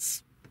guess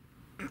that's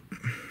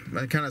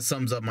that kind of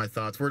sums up my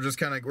thoughts. We're just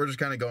kind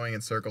of going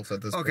in circles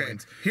at this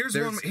point.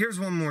 Here's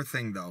one more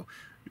thing though.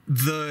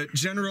 The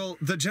general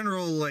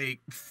like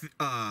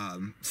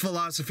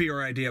philosophy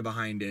or idea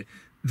behind it,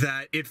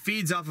 that it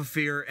feeds off of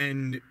fear,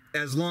 and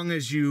as long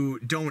as you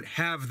don't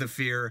have the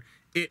fear,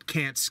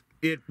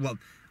 well,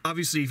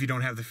 obviously if you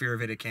don't have the fear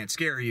of it, it can't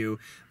scare you,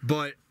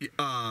 but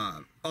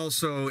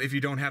also if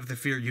you don't have the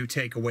fear, you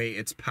take away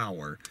its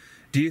power.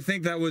 Do you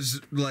think that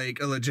was like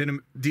a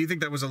legitimate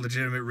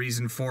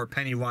reason for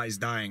Pennywise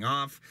dying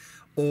off,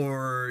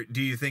 or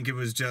do you think it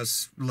was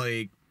just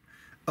like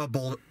a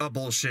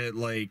bullshit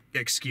like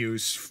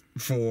excuse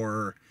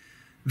for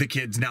the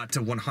kids not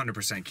to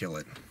 100% kill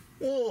it?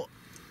 Well,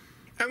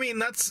 I mean,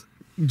 that's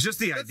just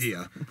the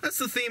idea. That's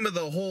the theme of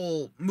the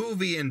whole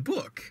movie and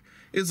book,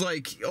 is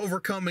like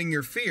overcoming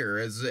your fear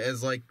as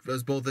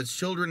both as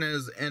children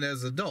and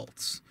as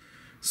adults.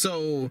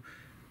 So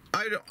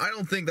I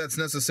don't think that's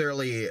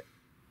necessarily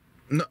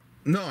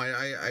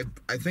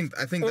I think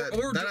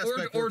that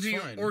aspect works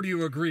fine. Or do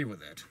you agree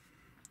with it?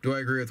 Do I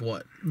agree with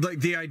what? Like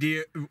the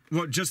idea,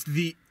 well, just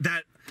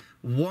that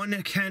one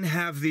can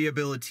have the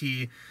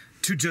ability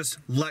to just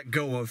let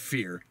go of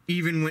fear,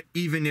 even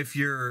if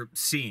you're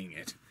seeing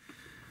it.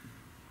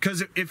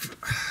 Because if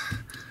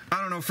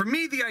I don't know, for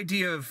me, the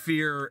idea of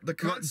fear, the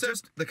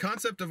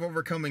concept of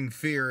overcoming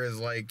fear is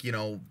like, you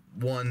know,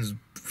 one's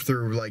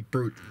through like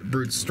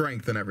brute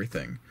strength and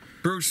everything.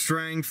 Brute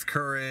strength,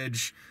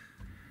 courage,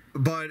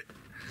 but.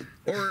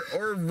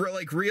 Or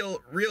like real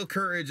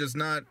courage is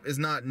not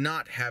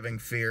having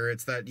fear.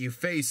 It's that you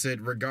face it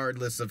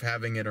regardless of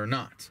having it or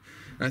not.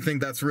 And I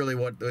think that's really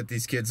what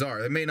these kids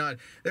are.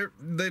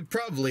 They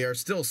probably are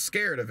still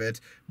scared of it,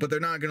 but they're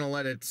not going to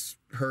let it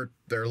hurt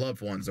their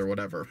loved ones or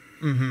whatever.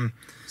 Mm-hmm.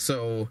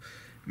 So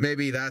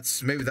maybe that's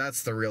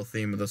the real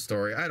theme of the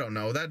story. I don't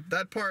know.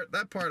 That part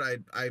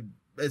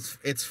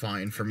it's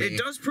fine for me. It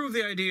does prove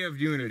the idea of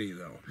unity,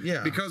 though.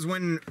 Yeah. Because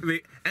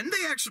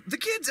the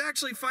kids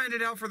actually find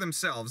it out for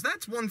themselves.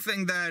 That's one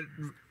thing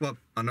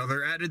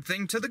another added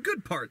thing to the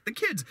good part. The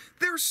kids,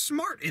 they're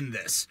smart in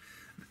this.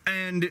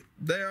 And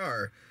they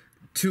are,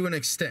 to an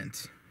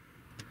extent.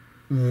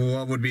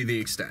 What would be the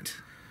extent?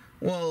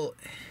 Well,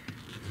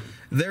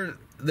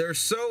 they're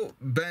so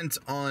bent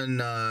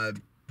on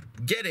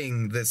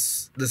getting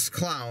this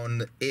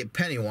clown,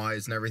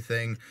 Pennywise and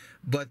everything,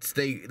 but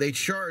they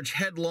charge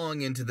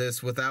headlong into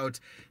this without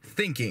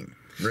thinking,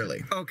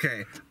 really.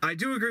 Okay, I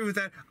do agree with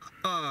that.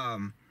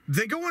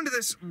 They go into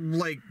this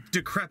like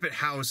decrepit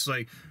house,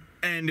 like,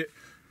 and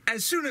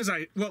as soon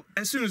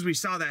as we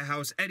saw that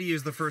house, Eddie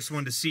is the first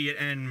one to see it,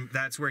 and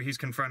that's where he's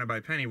confronted by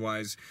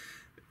Pennywise.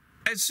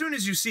 As soon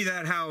as you see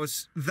that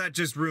house, that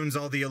just ruins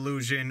all the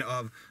illusion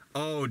of,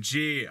 oh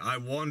gee, I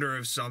wonder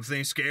if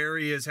something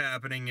scary is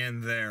happening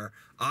in there.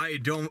 I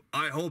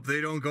hope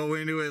they don't go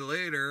into it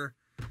later.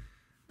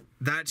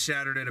 That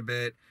shattered it a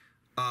bit.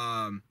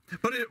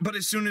 But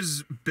as soon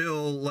as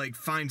Bill like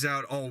finds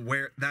out,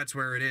 that's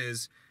where it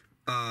is,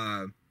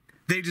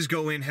 they just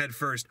go in head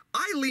first.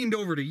 I leaned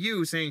over to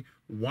you saying,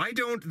 why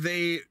don't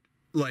they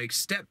like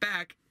step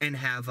back and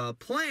have a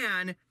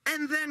plan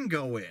and then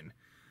go in?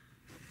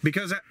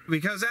 Because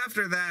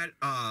after that,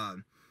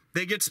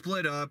 they get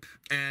split up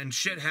and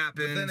shit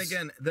happens. But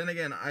then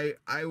again,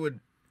 I would,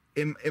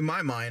 in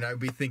my mind, I would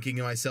be thinking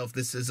to myself,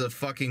 this is a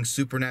fucking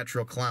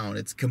supernatural clown.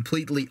 It's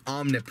completely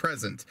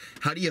omnipresent.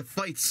 How do you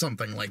fight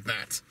something like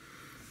that?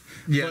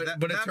 Yeah,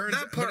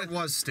 that part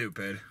was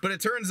stupid. But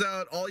it turns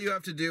out all you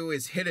have to do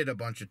is hit it a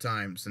bunch of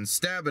times and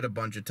stab it a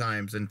bunch of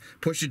times and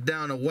push it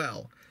down a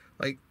well.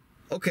 Like,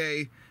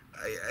 okay,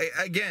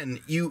 again,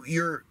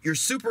 you're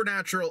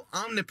supernatural,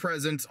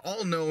 omnipresent,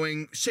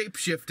 all-knowing,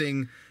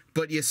 shape-shifting,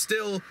 but you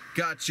still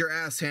got your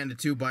ass handed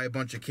to by a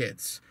bunch of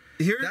kids.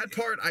 That's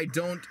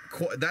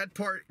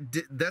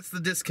the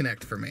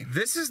disconnect for me.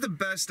 This is the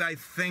best I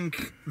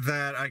think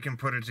that I can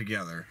put it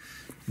together.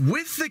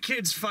 With the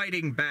kids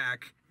fighting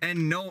back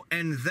and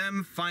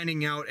them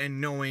finding out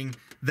and knowing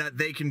that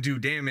they can do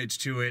damage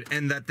to it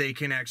and that they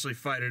can actually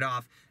fight it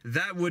off,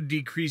 that would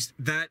decrease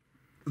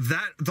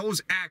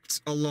those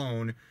acts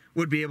alone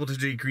would be able to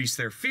decrease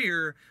their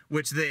fear,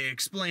 which they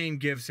explain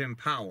gives him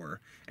power.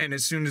 And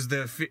as soon as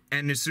their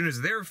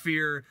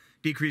fear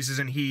decreases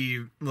and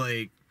he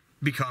like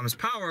becomes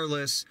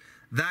powerless,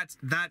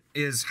 that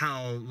is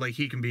how like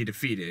he can be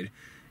defeated.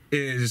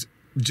 Is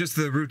just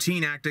the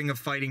routine acting of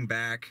fighting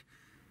back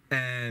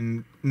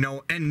and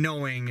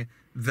knowing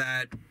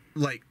that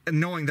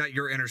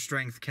your inner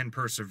strength can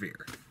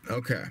persevere.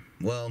 Okay.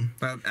 Well,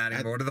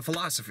 adding more to the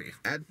philosophy.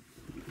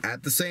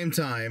 At the same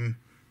time,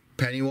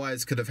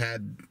 Pennywise could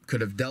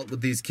have dealt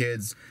with these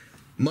kids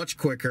much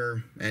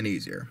quicker and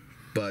easier,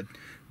 but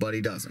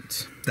he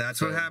doesn't.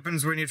 That's what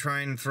happens when you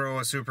try and throw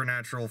a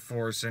supernatural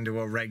force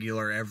into a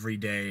regular,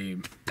 everyday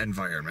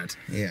environment.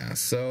 Yeah,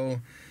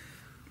 so,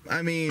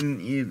 I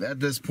mean, at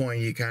this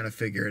point, you kind of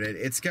figured it.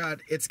 It's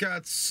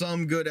got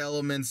some good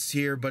elements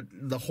here, but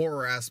the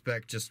horror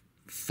aspect just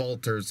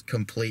falters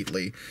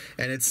completely.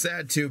 And it's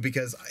sad, too,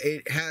 because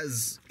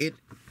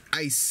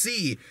I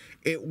see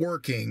it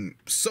working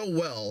so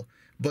well,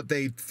 but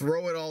they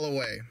throw it all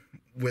away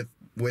with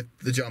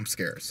the jump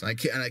scares. I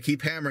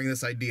keep hammering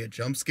this idea.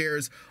 Jump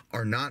scares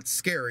are not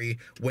scary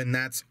when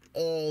that's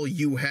all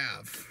you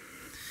have.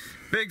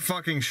 Big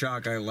fucking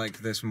shock, I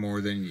liked this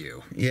more than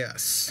you.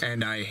 Yes.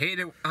 And I hate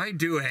it. I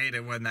do hate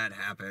it when that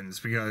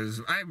happens,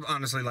 because I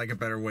honestly like it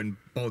better when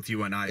both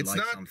you and I like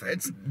something.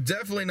 It's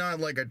definitely not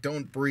like a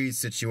Don't Breathe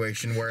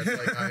situation where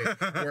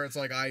it's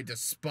like I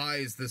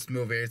despise this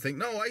movie. I think,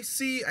 no, I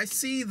see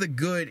the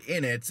good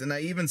in it, and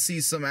I even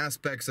see some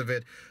aspects of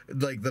it,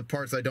 like the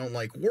parts I don't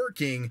like,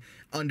 working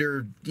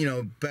under,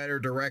 better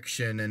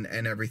direction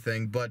and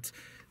everything, but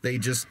they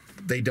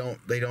don't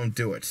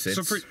do it.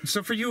 So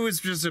for you, it's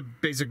just a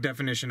basic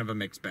definition of a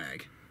mixed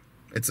bag.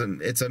 It's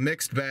a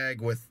mixed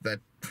bag with that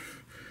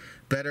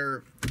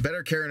better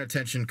care and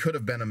attention could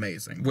have been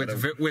amazing.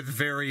 With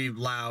very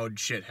loud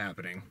shit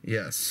happening.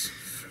 Yes.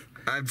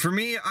 For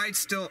me, I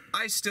still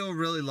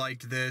really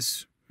liked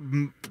this.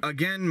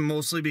 Again,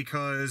 mostly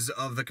because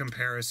of the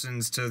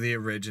comparisons to the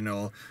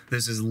original.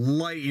 This is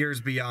light years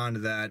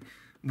beyond that.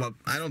 Well,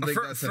 I don't think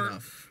that's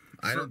enough.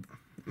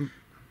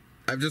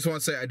 I just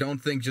want to say I don't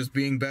think just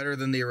being better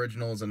than the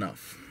original is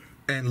enough.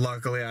 And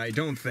luckily, I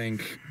don't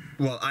think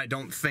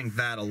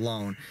that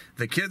alone.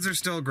 The kids are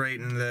still great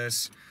in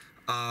this.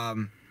 I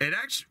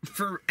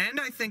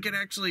think it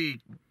actually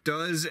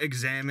does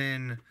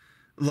examine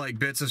like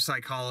bits of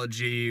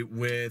psychology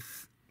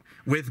with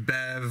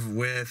Bev,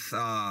 with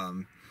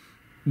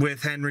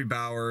Henry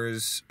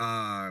Bowers,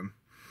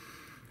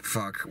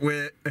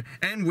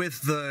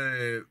 with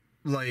the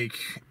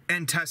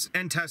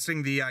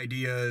testing the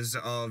ideas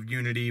of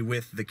unity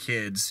with the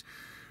kids.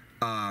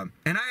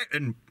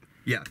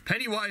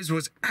 Pennywise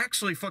was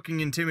actually fucking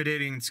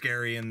intimidating and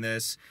scary in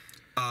this.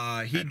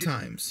 At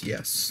times,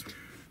 yes.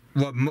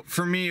 Well,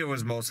 for me, it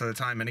was most of the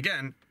time. And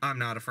again, I'm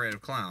not afraid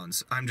of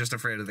clowns. I'm just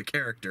afraid of the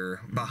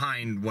character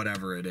behind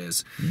whatever it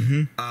is.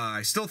 Mm-hmm.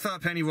 I still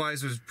thought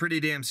Pennywise was pretty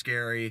damn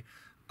scary.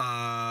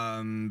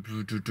 Again,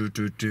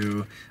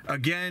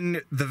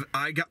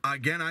 I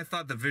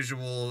thought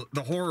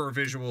the horror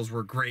visuals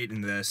were great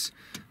in this.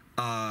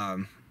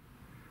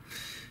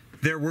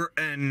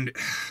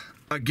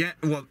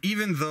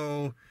 Even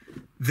though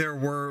there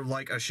were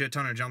like a shit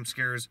ton of jump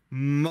scares,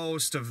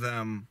 most of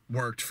them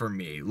worked for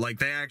me. Like,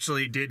 they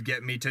actually did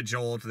get me to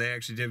jolt. They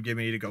actually did get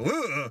me to go,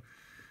 ugh!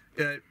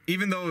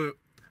 Even though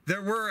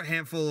there were a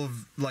handful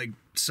of like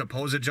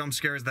supposed jump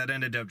scares that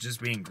ended up just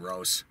being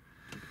gross.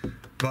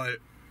 But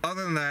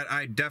other than that,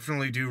 I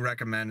definitely do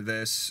recommend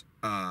this.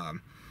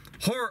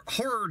 Horror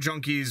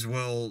junkies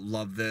will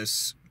love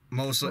this.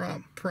 Mostly,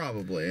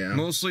 probably, yeah.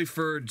 Mostly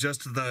for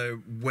just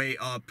the way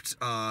upped,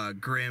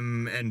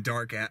 grim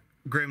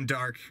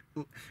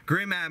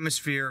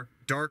atmosphere,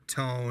 dark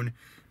tone,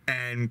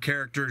 and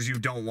characters you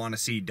don't want to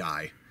see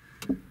die.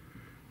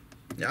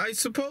 I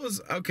suppose.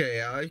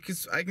 Okay, I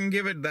can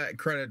give it that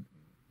credit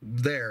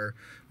there,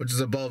 which is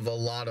above a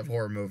lot of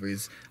horror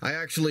movies. I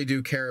actually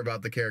do care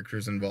about the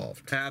characters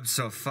involved.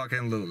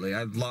 Abso-fucking-lutely.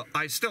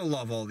 I still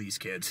love all these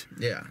kids.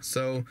 Yeah.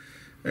 So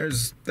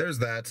there's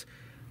that.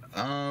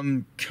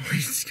 Can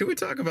we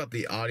talk about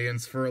the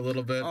audience for a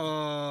little bit?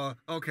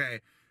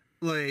 Okay.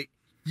 Like,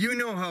 you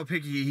know how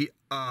picky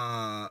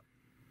of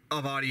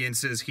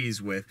audiences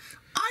he's with.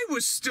 I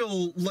was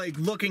still like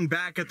looking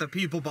back at the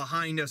people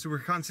behind us who were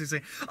constantly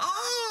saying,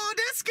 "Oh,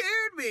 that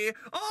scared me.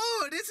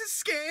 Oh, this is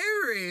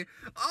scary.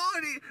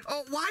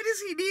 Oh, why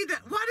does he need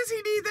that? Why does he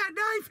need that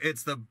knife?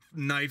 It's the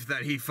knife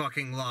that he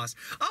fucking lost.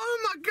 Oh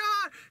my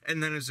god!"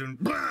 And then it's scary.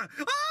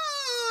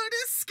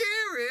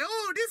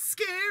 Oh, this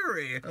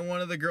scary. And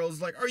one of the girls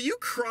is like, "Are you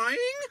crying?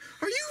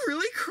 Are you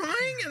really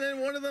crying?" And then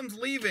one of them's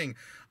leaving.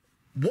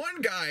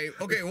 One guy,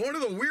 one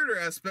of the weirder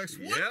aspects,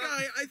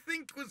 guy I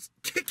think was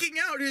kicking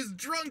out his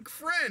drunk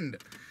friend.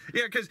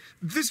 Yeah, because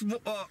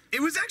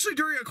it was actually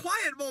during a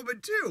quiet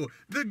moment too.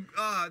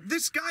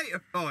 This guy,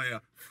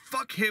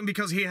 fuck him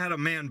because he had a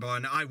man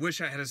bun. I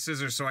wish I had a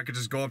scissors so I could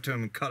just go up to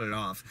him and cut it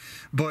off.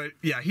 But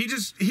yeah,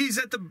 he's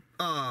at the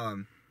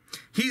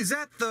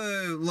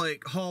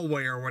like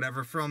hallway or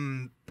whatever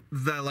from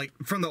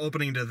the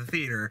opening to the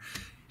theater.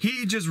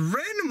 He just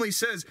randomly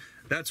says,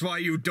 "That's why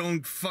you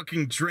don't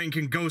fucking drink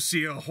and go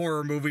see a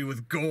horror movie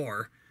with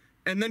gore,"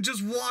 and then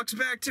just walks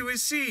back to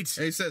his seat.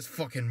 And he says,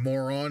 "Fucking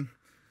moron."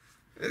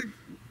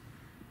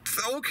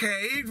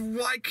 Okay,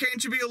 why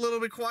can't you be a little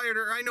bit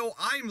quieter? I know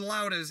I'm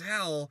loud as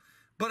hell,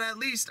 but at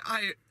least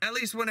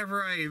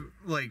whenever I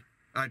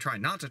try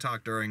not to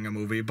talk during a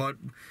movie, but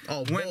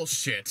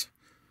bullshit.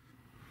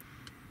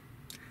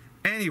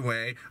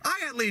 Anyway,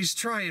 I at least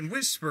try and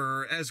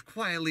whisper as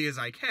quietly as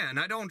I can.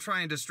 I don't try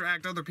and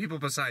distract other people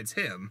besides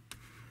him.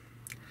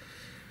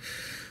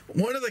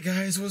 One of the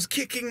guys was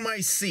kicking my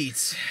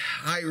seat.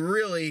 I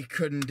really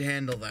couldn't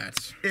handle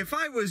that. If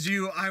I was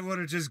you, I would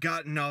have just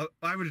gotten up.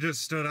 I would have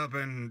just stood up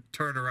and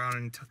turned around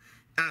and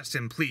asked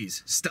him,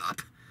 "Please,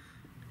 stop."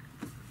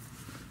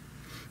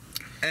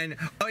 And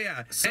oh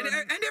yeah,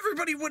 and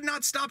everybody would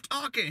not stop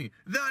talking.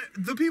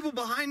 The people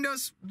behind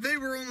us, they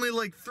were only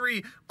like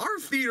 3. Our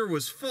theater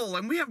was full,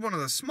 and we have one of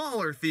the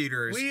smaller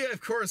theaters. We of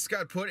course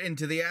got put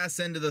into the ass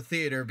end of the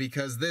theater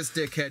because this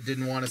dickhead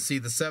didn't want to see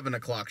the 7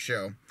 o'clock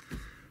show.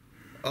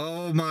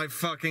 Oh my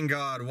fucking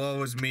god, woe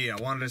was me. I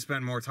wanted to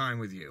spend more time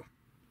with you.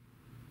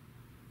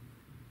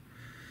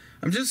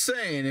 I'm just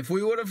saying, if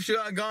we would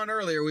have gone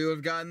earlier, we would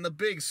have gotten the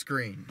big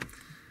screen.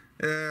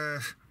 Well,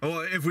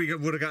 if we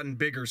would have gotten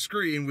bigger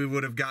screen, we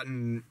would have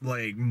gotten,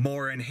 like,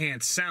 more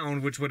enhanced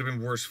sound, which would have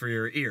been worse for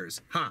your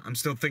ears. I'm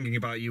still thinking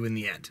about you in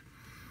the end.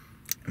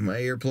 My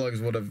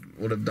earplugs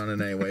would have done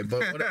it anyway,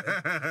 but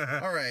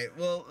all right.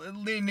 Well,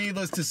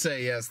 needless to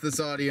say, yes, this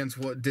audience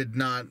did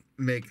not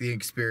make the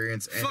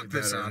experience any Fuck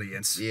better. this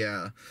audience.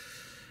 Yeah.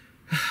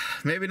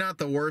 Maybe not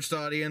the worst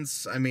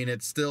audience. I mean,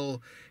 it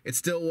still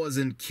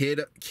wasn't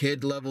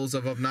kid levels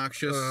of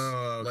obnoxious.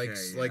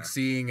 Like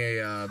seeing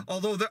a.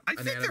 Although I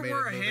think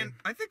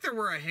there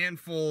were a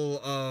handful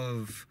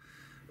of,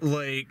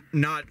 like,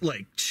 not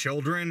like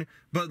children,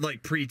 but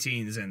like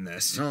preteens in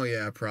this. Oh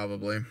yeah,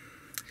 probably.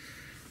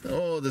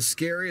 Oh, the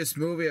scariest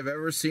movie I've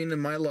ever seen in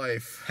my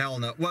life. Hell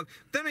no. Well,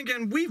 then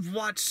again, we've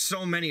watched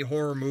so many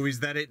horror movies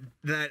that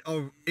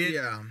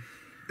yeah.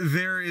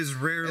 There is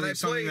rarely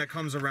something that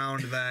comes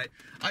around that...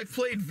 I've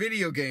played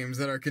video games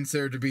that are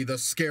considered to be the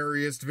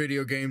scariest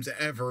video games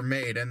ever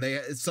made, and they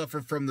suffer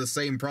from the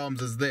same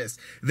problems as this.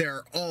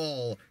 They're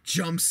all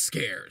jump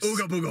scares.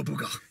 Ooga booga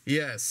booga.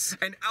 Yes.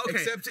 And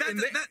okay,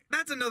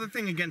 that's another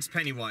thing against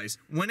Pennywise.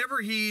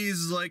 Whenever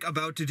he's, like,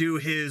 about to do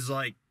his,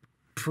 like,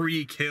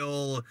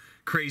 pre-kill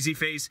crazy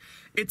face,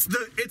 it's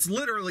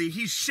literally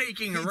he's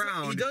shaking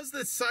around. He does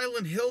this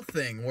Silent Hill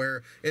thing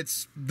where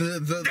it's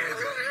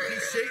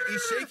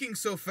he's shaking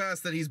so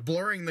fast that he's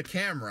blurring the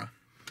camera.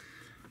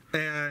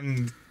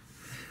 And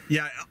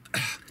yeah,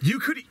 you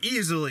could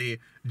easily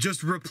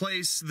just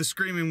replace the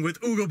screaming with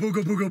ooga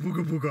booga booga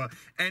booga booga,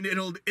 and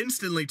it'll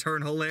instantly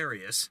turn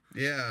hilarious.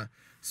 Yeah.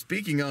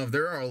 Speaking of,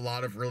 there are a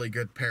lot of really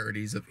good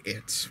parodies of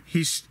it.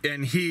 He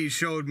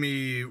showed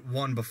me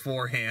one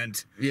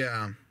beforehand.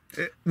 Yeah.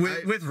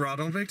 With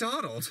Ronald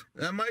McDonald.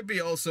 That might be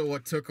also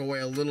what took away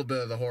a little bit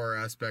of the horror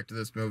aspect of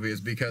this movie,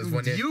 is because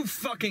when you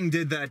fucking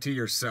did that to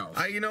yourself.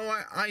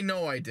 I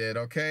know I did,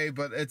 okay,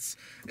 but it's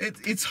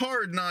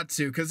hard not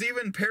to, because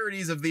even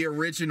parodies of the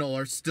original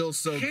are still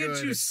so good.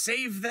 Can't you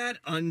save that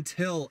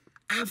until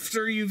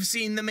after you've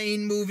seen the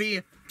main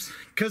movie?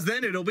 Because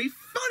then it'll be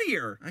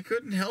funnier. I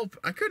couldn't help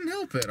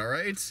it, all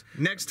right?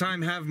 Next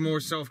time, have more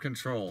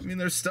self-control. I mean,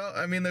 there's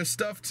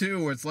stuff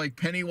too where it's like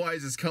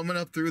Pennywise is coming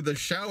up through the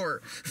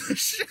shower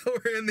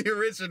in the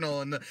original,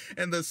 and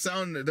the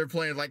sound they're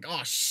playing like,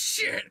 oh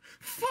shit,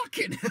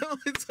 fucking hell!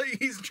 It's like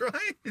he's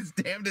trying his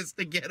damnedest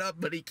to get up,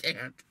 but he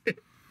can't.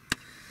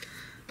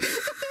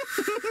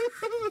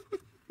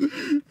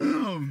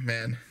 Oh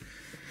man.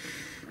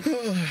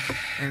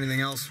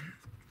 Anything else?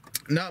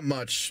 Not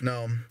much,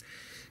 no.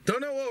 Don't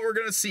know what we're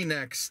gonna see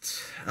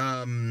next.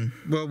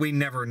 Well, we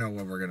never know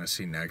what we're gonna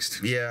see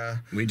next. Yeah.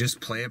 We just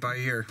play it by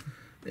ear.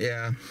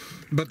 Yeah.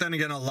 But then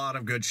again, a lot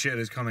of good shit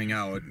is coming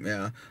out.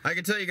 Yeah. I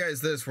can tell you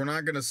guys this, we're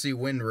not gonna see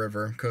Wind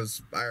River,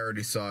 because I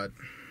already saw it.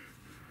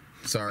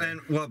 Sorry. And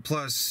would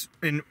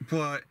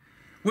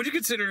you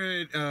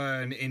consider it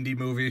an indie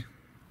movie?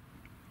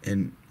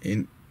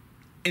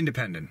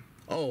 Independent.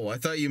 Oh, I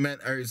thought you meant,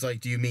 I was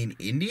like, do you mean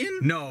Indian?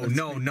 No. Well,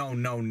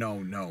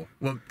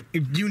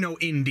 you know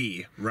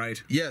indie,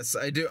 right? Yes,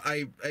 I do.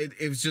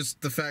 It was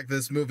just the fact that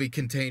this movie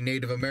contained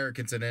Native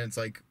Americans in it. It's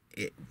like,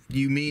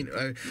 you mean,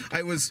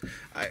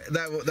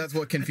 that's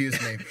what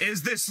confused me.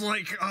 Is this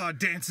like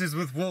Dances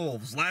with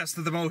Wolves, Last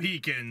of the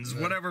Mohicans,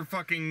 whatever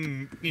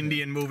fucking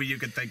Indian movie you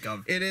could think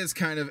of? It is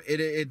kind of,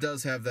 it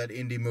does have that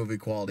indie movie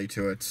quality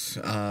to it,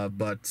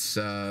 but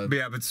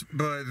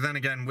then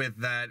again, with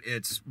that,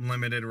 it's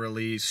limited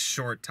release,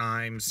 short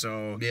time,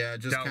 so yeah,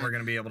 we're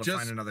going to be able to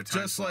find another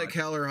time Just slot. like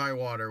Hell or High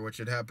Water,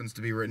 which it happens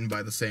to be written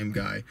by the same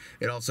guy.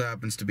 It also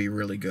happens to be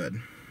really good.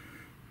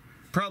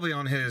 Probably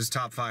on his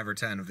top 5 or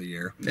 10 of the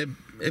year.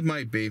 It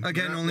might be.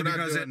 Again, only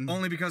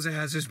because it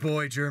has his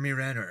boy Jeremy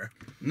Renner.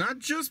 Not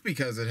just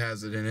because it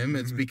has it in him,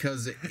 it's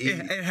because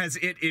it has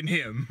it in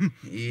him.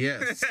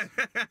 Yes.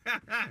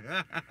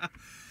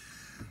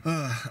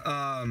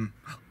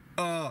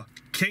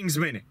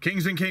 Kingsman.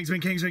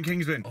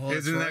 Oh,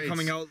 Isn't right. that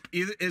coming out?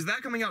 Is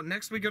that coming out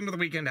next weekend or the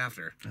weekend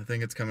after? I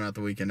think it's coming out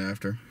the weekend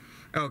after.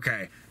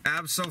 Okay,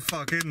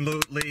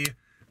 abso-fucking-lutely.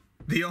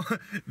 The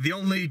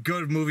only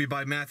good movie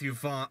by Matthew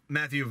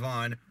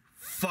Vaughn,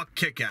 fuck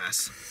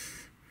Kick-Ass.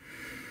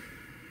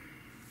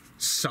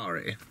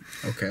 Sorry.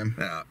 Okay.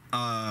 Yeah.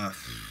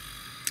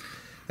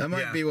 That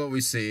might be what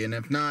we see, and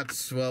if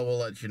not, well, we'll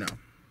let you know.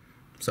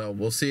 So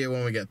we'll see it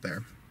when we get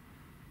there.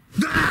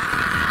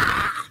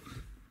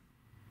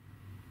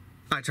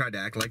 I tried to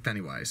act like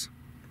Pennywise.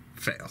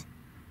 Fail.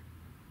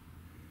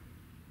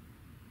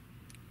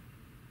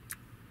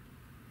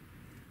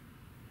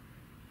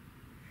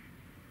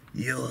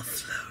 You'll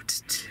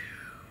float too.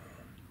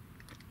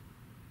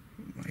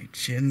 My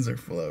chins are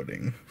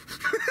floating.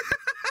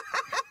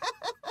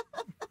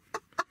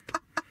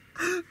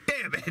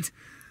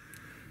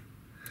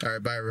 All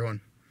right, bye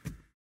everyone.